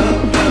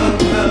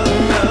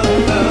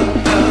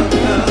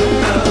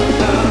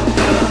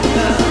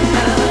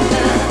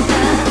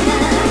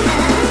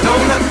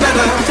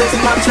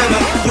 Chasing my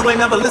cheddar, you ain't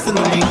never listen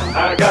to me.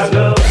 I got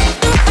love.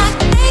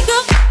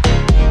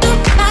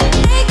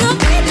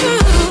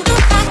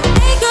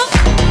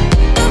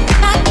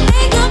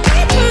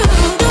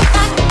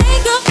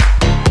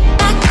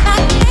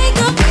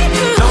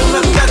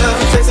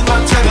 Chasing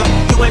my cheddar,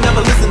 you ain't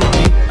never listen to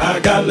me. I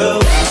got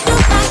love.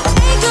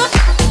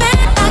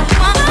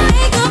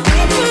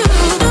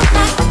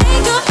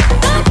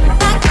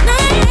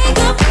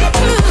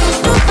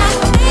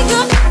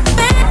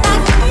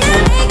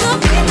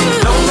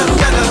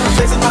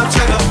 Chasing my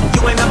cheddar,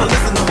 you ain't never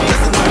listen to me.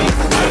 Listen to me.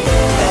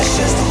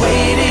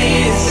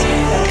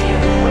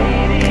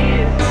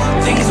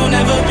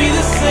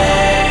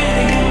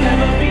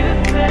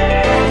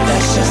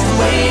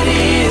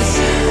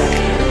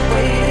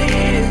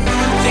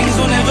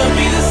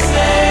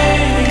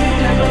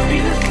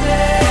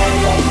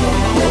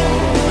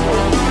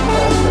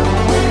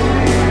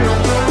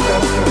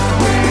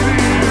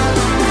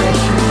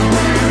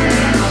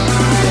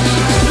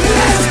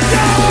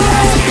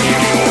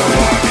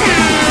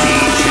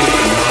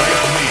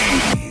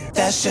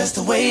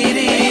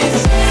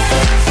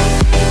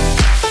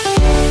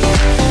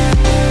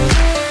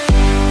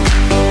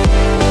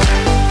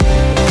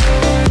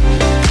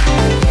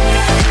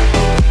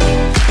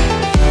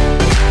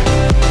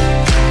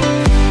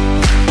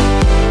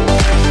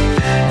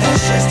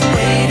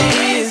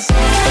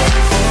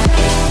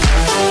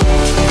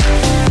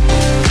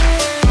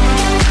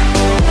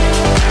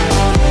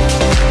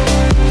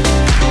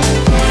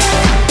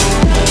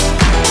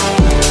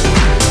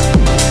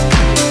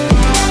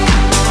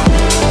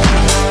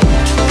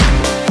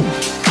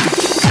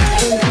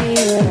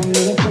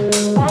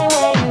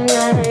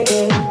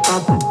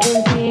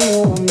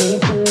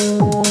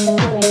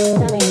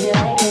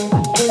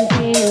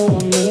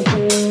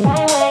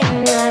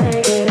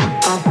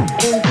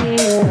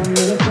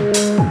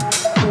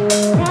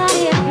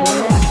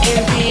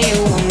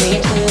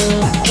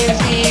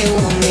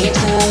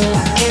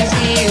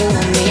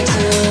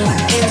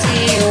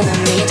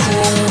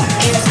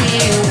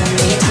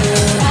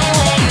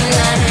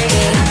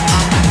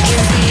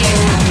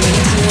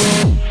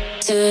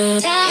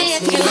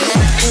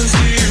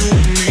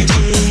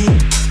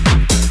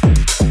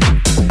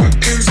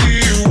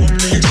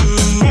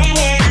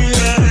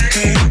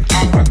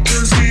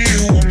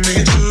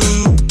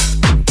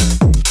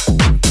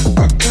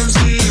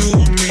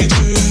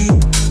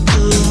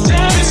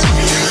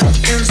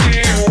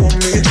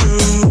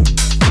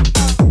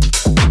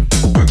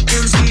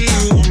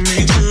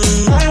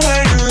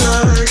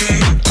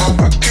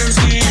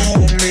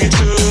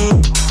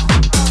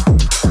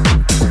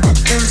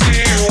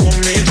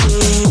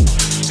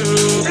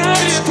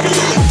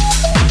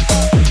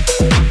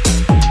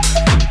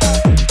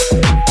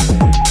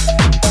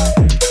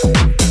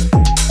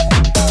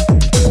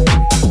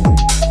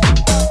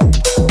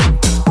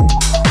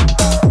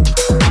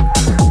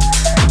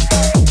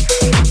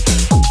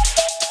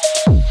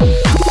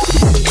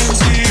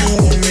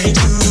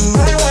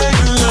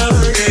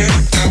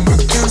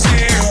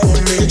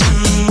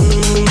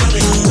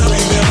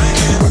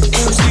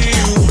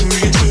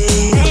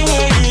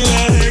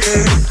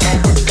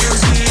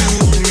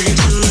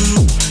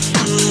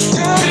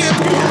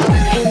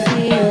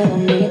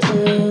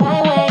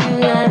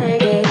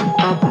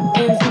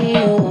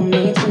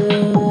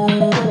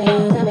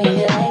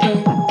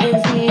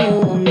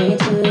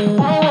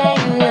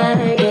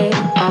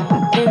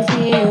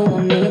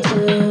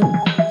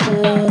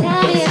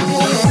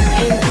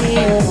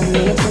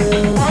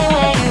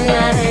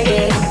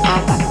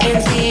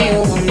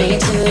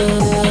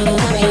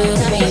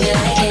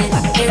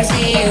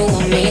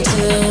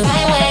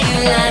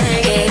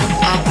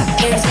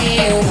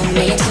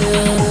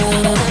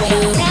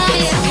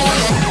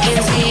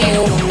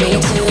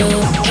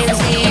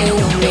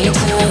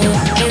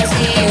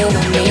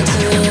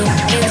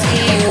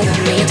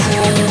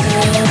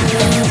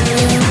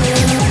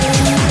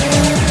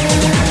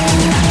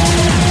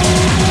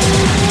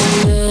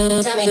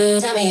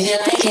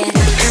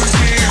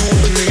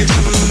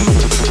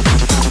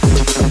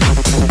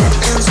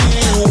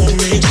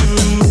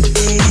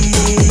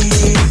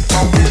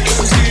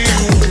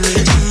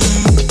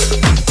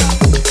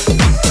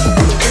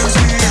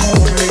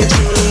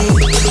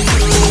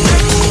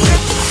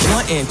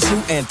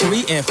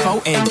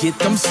 for and get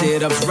them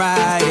sit-ups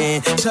right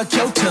and tuck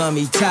your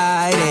tummy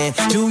tight and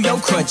do your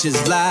crunches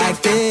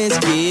like this.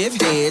 Give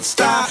head,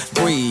 stop,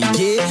 breathe,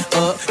 get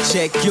up,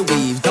 check your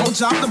weave. Don't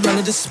drop the run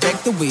and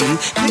disrespect the weed.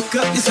 Pick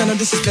up your son, don't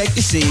disrespect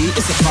your seed.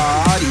 It's a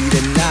party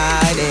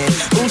tonight and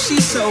ooh,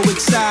 she's so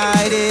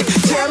excited.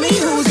 Tell me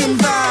who's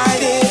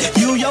invited.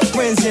 You, your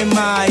friends, and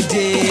my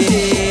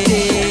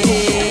dick.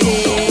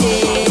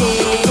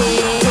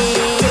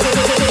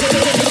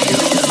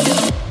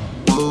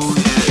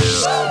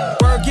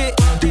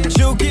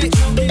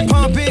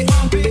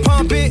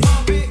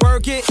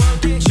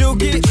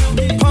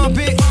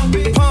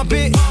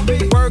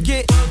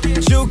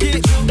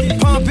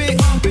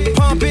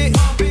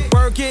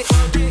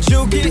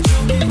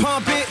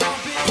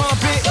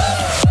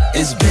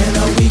 It's been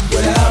a week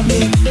without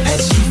me,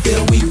 and she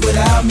feel weak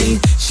without me.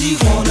 She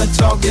wanna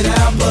talk it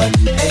out, but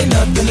ain't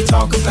nothing to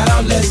talk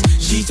about.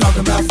 She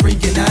talking about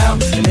freaking out.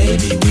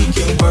 Maybe we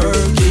can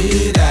work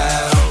it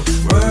out,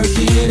 work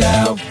it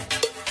out,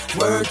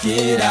 work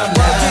it out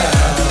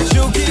now.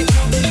 Juke it,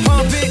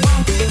 pump it,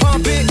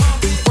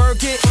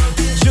 work it,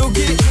 juke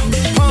it,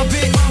 pump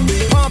it,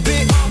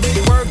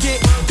 work it,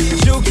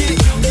 juke it,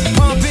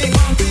 pump it,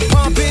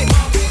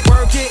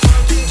 work it,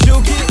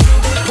 juke it,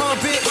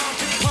 pump it.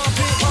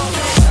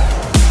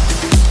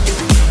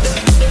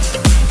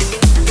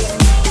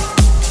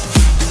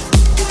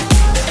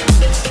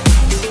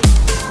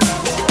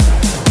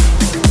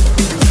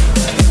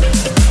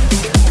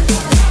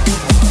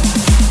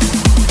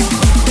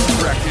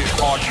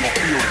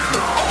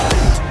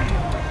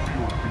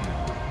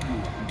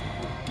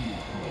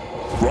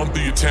 Run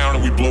through your town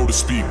and we blow the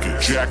speaker.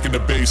 Jack in the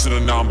bass and a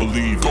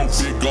non-believer. Go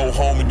big, go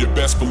home and your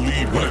best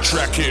believe. When a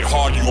track hit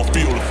hard, you gon'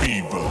 feel the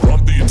fever.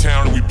 Run through your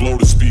town and we blow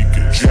the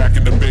speaker. Jack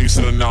in the bass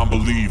and a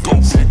non-believer. Go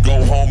big,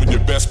 go home and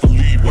your best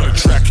believe. When a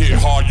track hit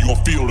hard, you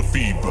gon' feel the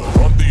fever.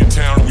 Run through your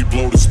town and we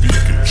blow the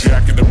speaker.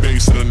 Jack in the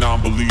bass and a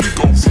non-believer.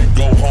 Go big,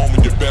 go home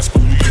and your best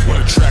believe.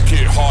 When a track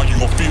hit hard, you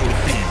gon' feel the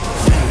fever.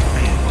 Feel the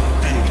fever.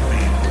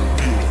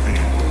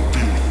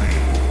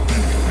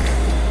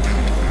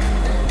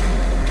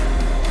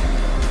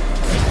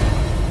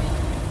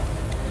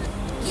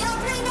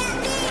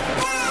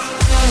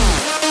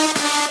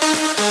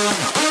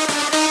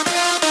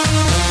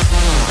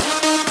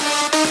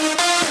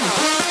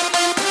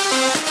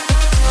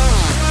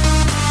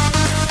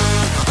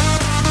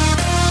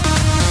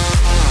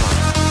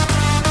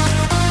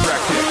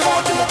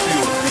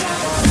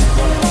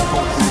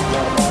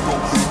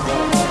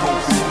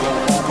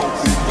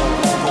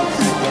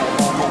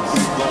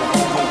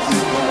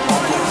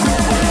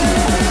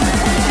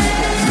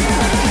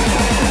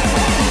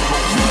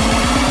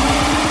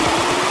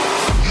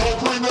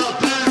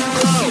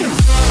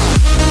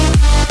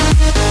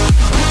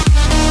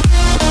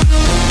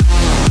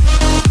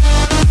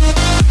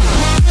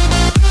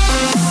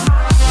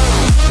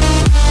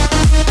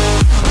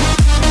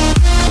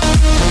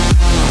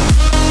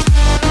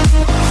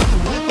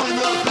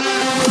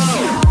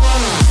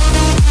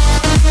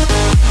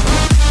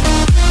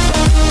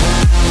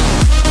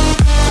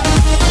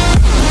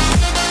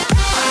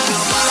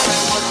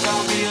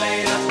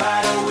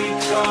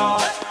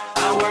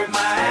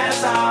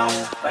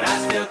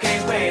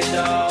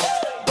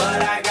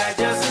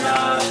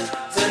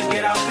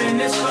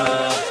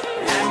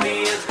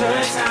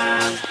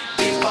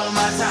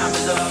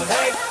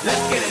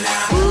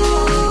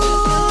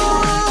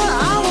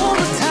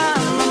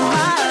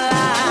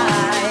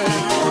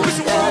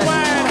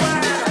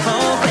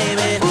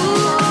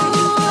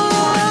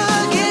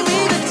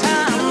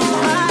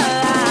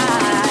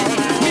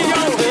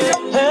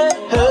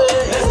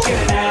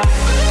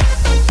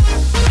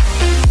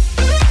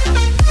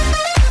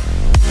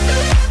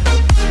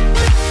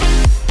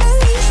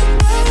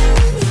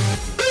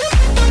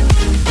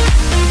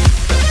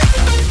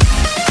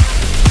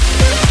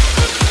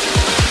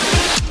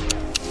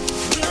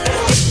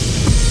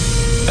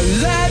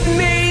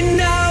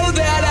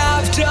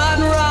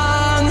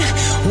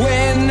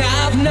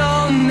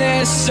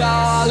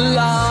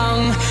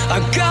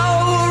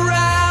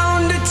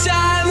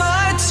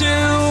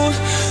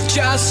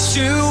 just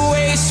to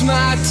waste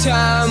my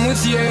time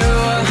with you.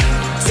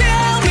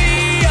 Tell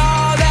me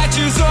all that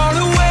you thrown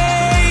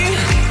away.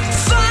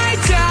 Find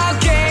out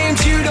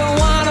games you don't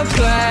wanna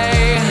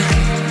play.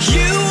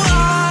 You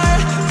are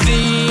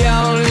the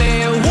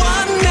only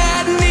one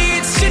that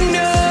needs to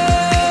know.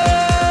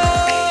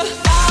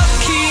 I'll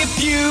keep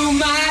you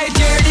my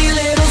dirty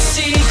little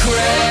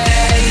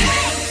secret.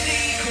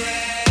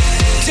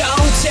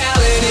 Don't tell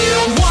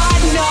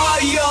anyone or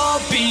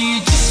you'll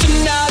be just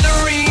another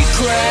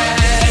regret.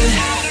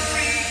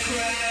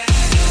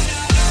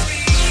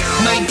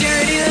 My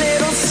dirty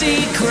little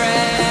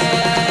secret.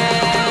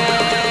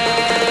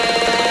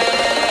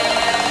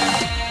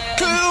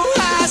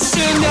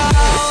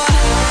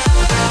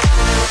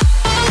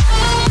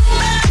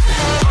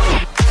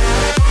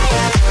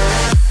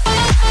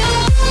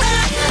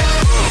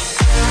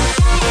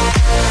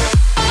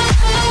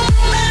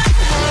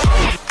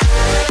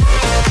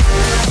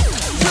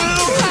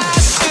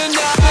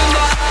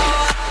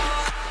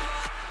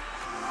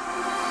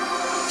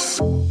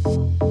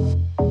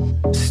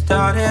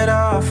 started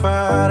off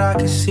right, I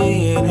can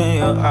see it in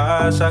your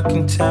eyes. I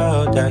can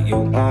tell that you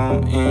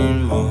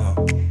wanting more.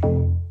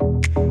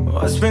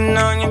 What's been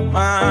on your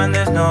mind?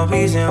 There's no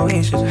reason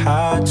we should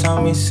hide.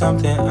 Tell me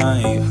something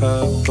I ain't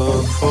heard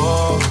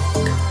before.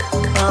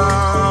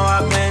 Oh,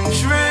 I've been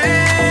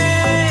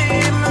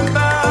dreaming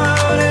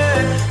about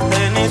it,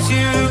 and it's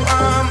you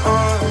I'm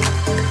on.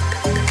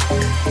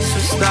 So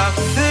stop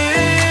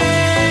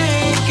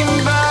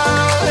thinking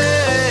about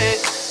it.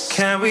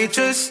 Can we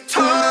just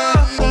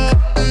talk?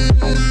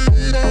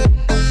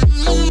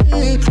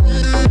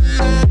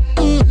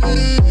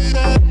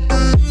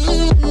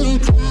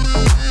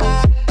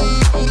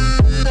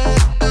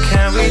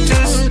 Can we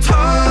just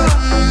talk?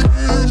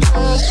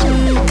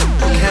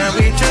 Can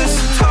we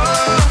just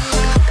talk?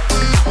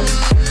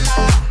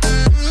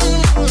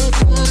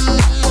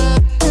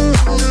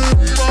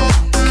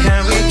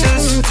 Can we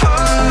just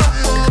talk?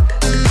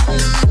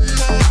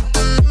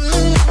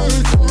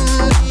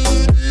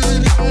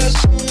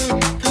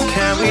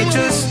 Can we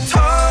just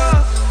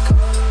talk?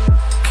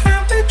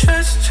 Can we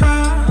just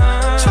talk?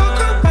 Talk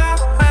about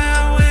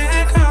where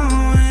we're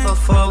going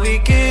before we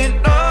get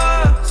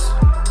lost.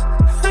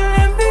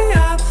 Let me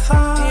our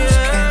thoughts.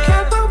 Can't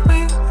get what we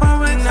want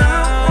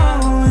without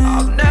knowing.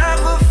 I've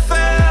never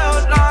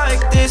felt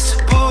like this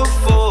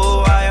before.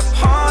 I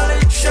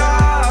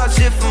apologize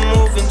if I'm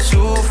moving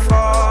too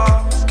far.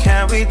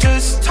 Can we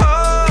just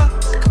talk?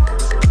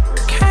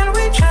 Can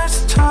we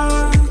just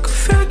talk?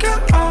 Figure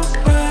out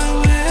where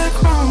we're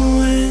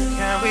growing.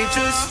 Can we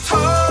just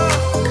talk?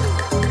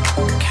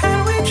 Can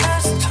we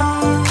just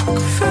talk?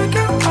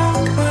 Figure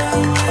out where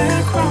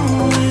we're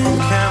growing.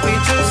 Can we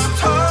just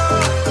talk?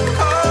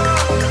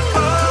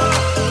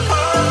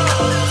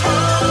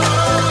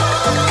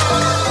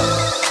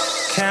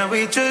 Can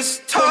we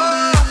just talk?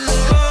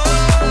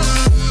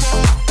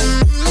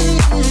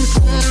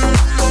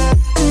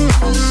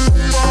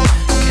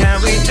 Can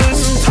we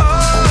just talk?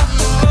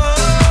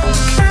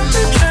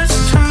 Can we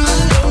just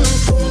talk?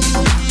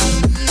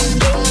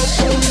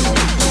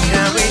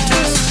 Can we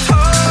just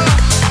talk?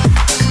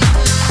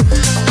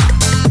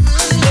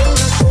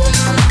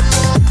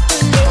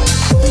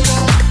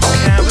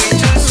 Can we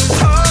just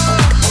talk?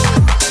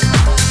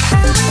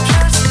 Can we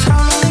just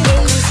talk?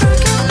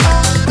 Figure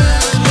out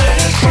where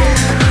we're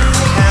going.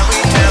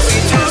 Can we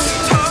just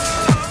talk?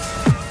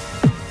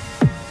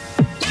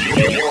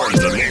 You're in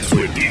the mix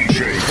with DJ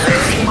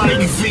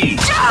Mike V.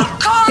 Don't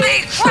call me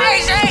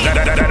crazy!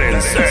 That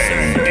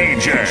insane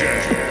DJ.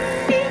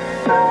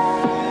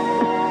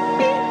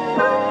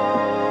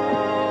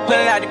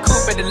 Pulling out the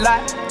coupe at the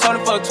lot. Told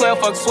him fuck 12,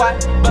 fuck SWAT.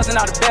 Buzzing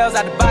all the bells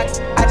out the box.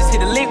 I just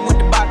hit a lick with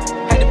the box.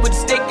 Had to put the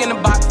stick in the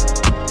box.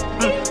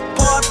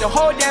 Pour up the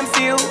whole damn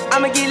field.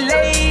 I'ma get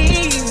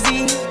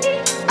lazy.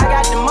 I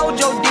got the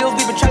mojo deals.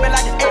 We been trapping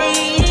like the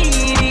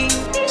 80s.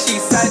 She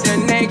said the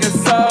nigga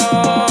so.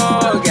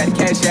 Got the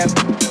cash app.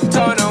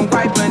 Told him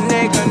wipe a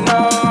nigga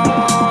no.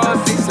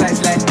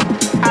 6//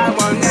 I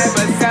won't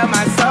never sell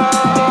my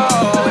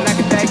soul. And I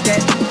can back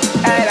that.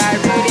 And I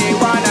really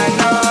wanna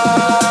know.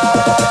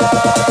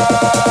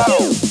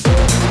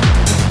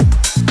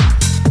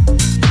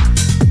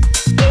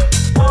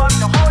 Pour up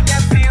the whole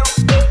damn field.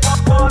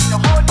 Pour up the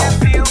whole damn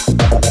field.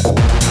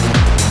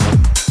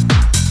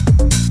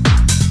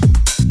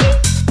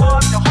 Pour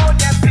up the whole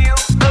damn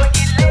field. I'ma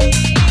get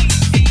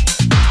lazy.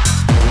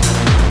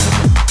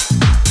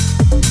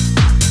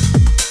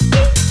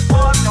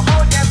 Pour up the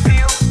whole damn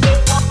field.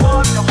 Pour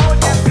up the whole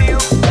damn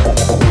field.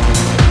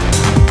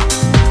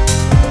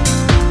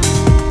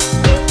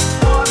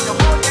 Pour up the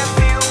whole damn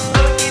field.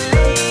 I'ma get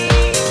lazy.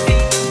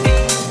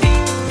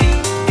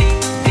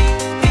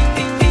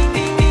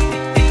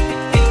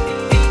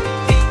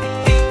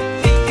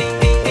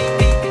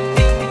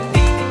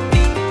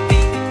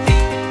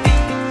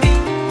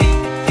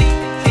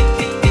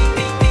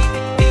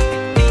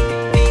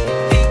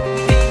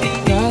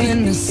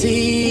 Darling, the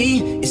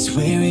sea is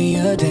wearing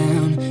you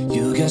down.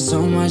 You got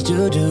so much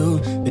to do,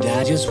 but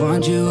I just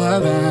want you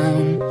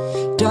around.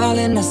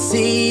 Darling, I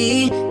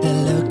see the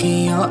look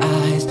in your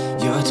eyes.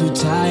 You're too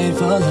tired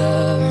for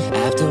love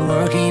after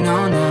working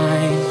all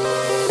night.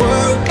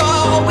 Work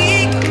all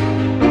week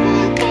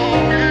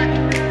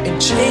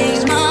and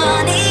chase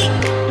money.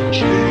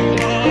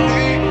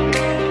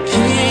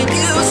 Can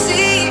you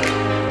see?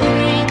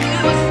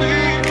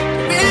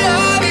 Real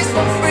love is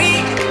for free.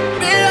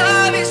 Real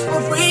love is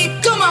for free.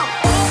 Come on.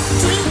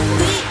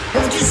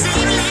 Won't you save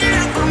a little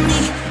love for me?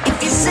 If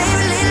you save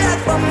a little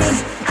love for me,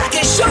 I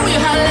can show you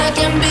how love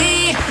can be.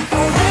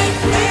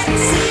 Wait and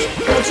see.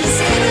 Won't you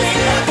save a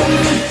little love for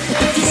me?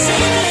 If you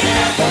save a little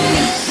love for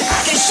me, I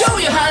can show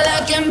you how love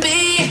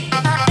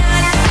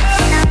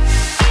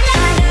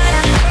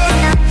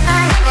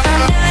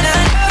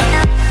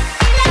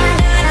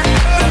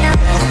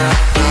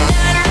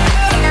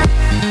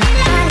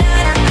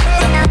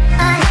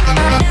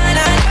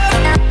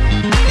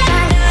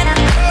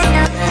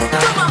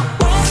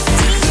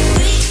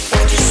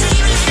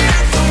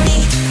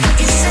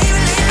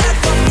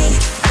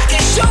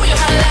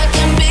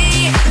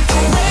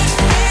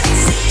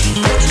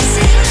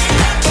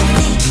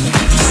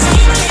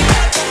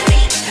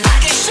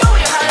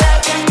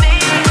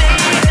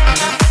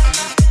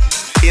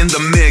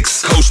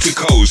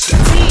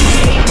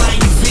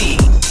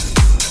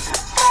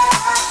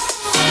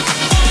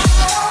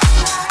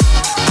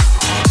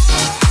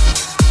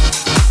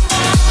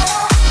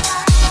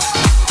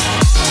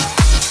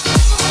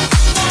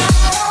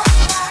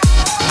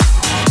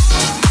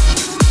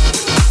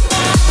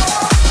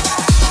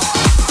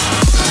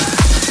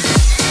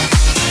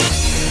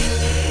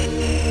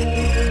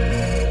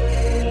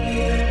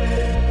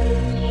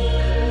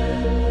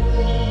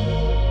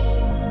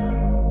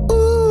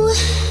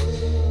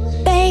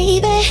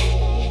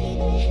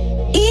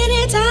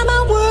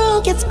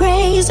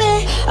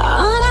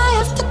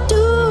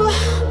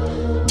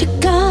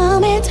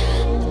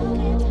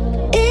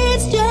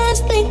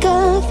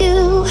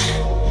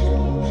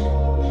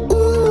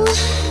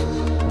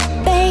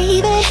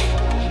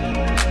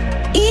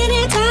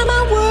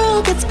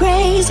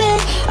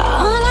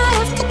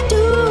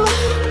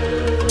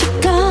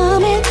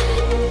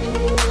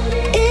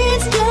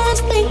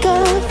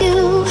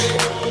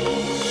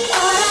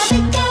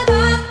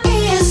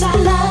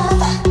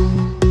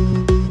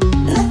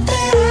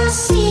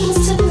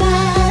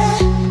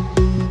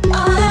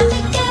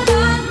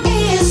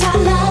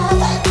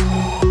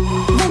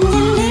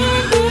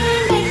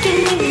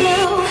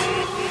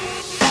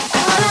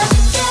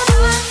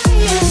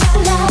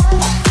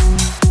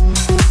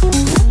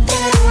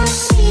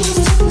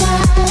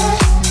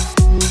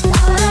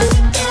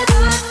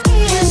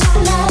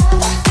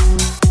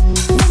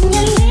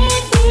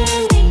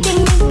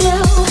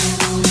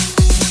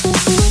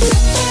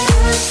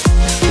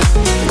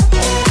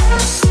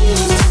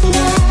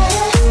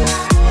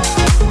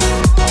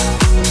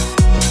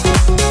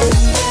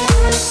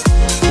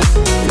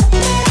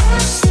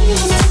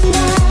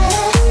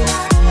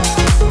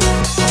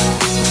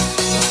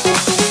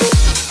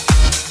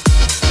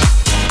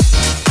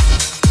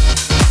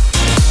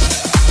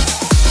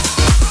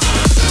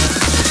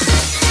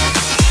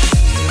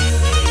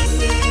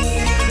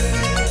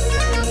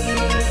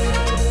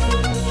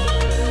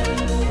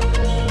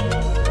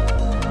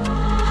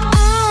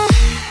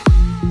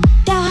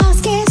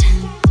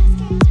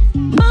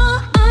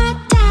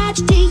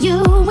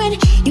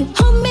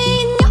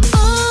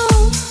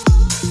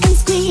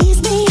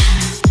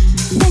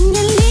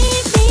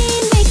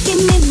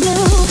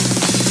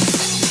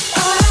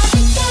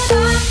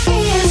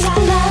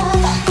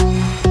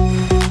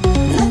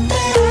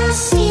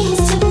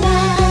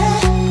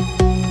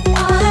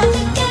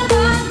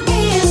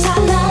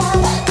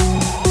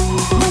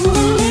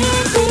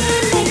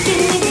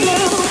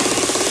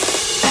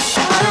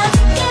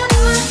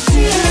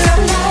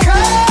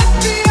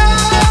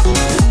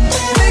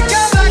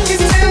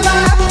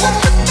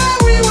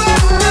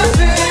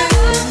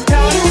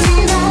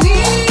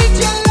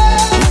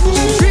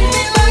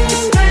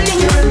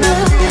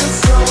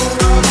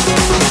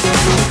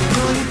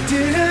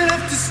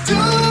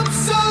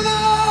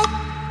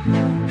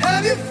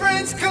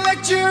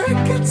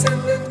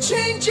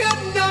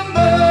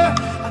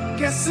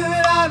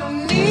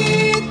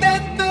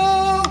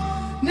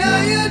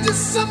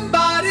just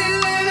somebody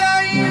that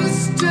I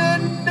used to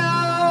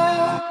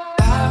know.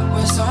 That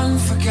was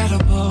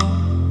unforgettable.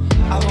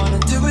 I wanna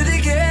do it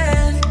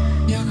again.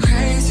 You're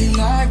crazy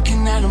like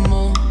an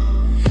animal,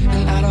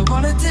 and I don't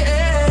want it to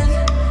end.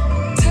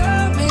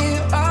 Tell me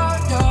all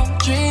your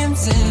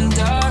dreams and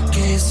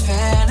darkest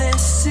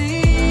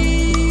fantasies.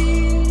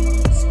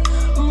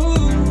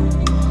 Ooh.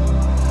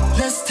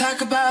 Let's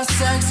talk about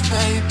sex,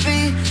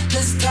 baby.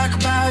 Let's talk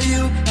about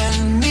you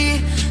and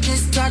me.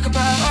 Let's talk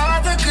about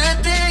all the good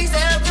things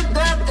and the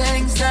bad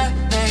things that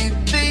may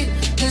be.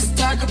 Let's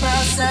talk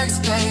about sex,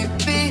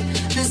 baby.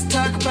 Let's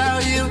talk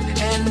about you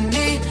and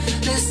me.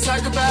 Let's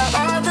talk about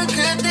all the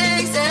good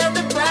things and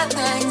the bad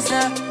things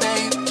that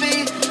may be.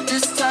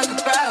 Let's talk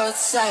about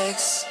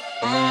sex.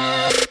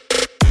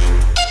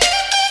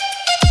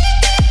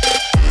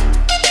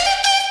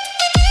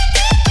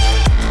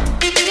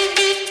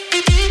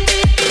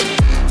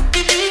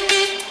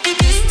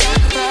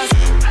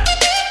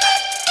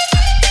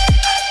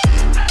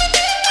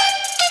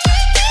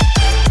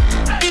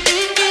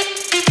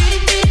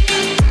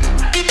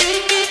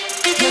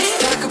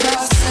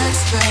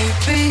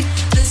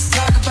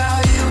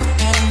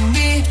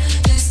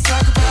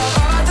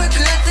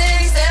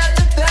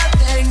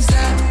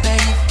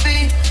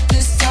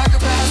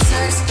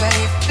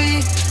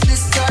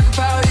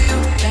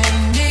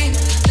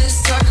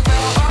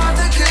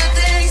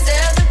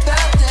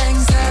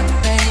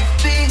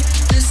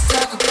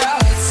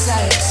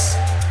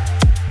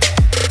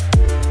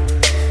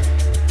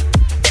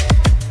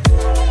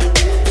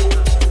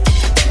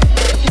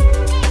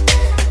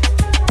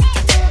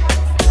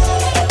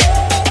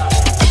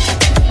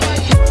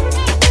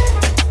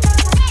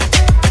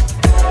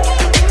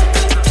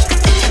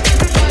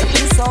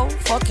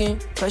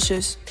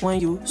 Precious when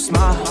you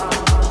smile.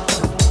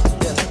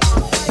 Yeah.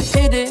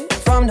 Hit it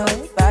from the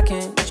back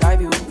and drive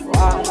you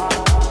wild.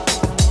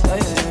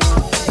 Yeah.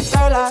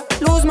 Girl, I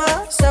lose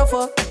myself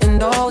up in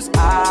those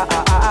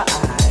eyes.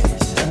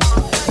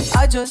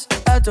 I just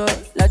had to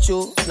let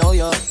you know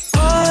you're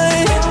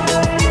mine.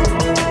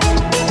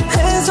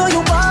 Hands on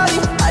your body,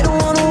 I don't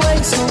wanna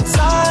waste no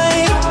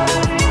time.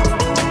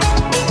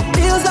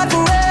 Feels like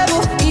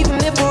forever, even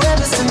if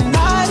forever's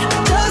tonight.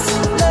 Just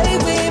lay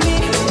with me,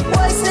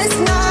 waste this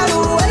night.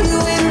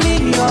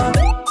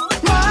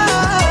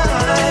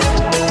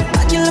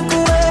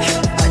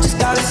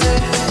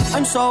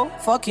 I'm so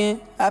fucking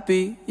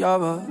happy you're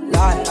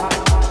alive.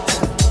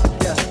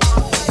 Yeah.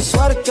 I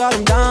swear to God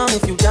I'm down.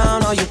 If you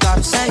down, all you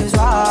gotta say is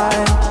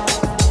right.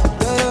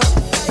 Yeah.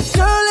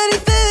 Girl,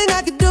 anything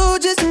I could do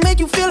just to make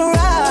you feel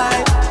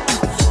alright.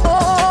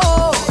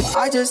 Oh,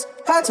 I just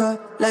had to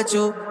let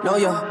you know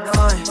you're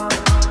fine.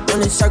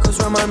 Running circles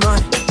around my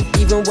mind.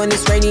 Even when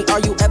it's rainy, all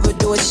you ever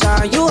do is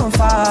shine. You on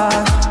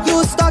fire,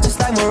 you a star just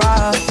like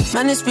Mariah.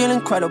 Man, this feel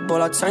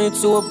incredible, I'll turn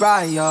you to a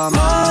bride. You're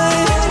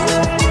mine.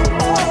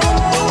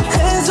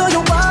 Hands on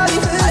your body,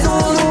 I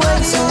don't wanna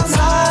waste no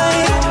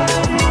time.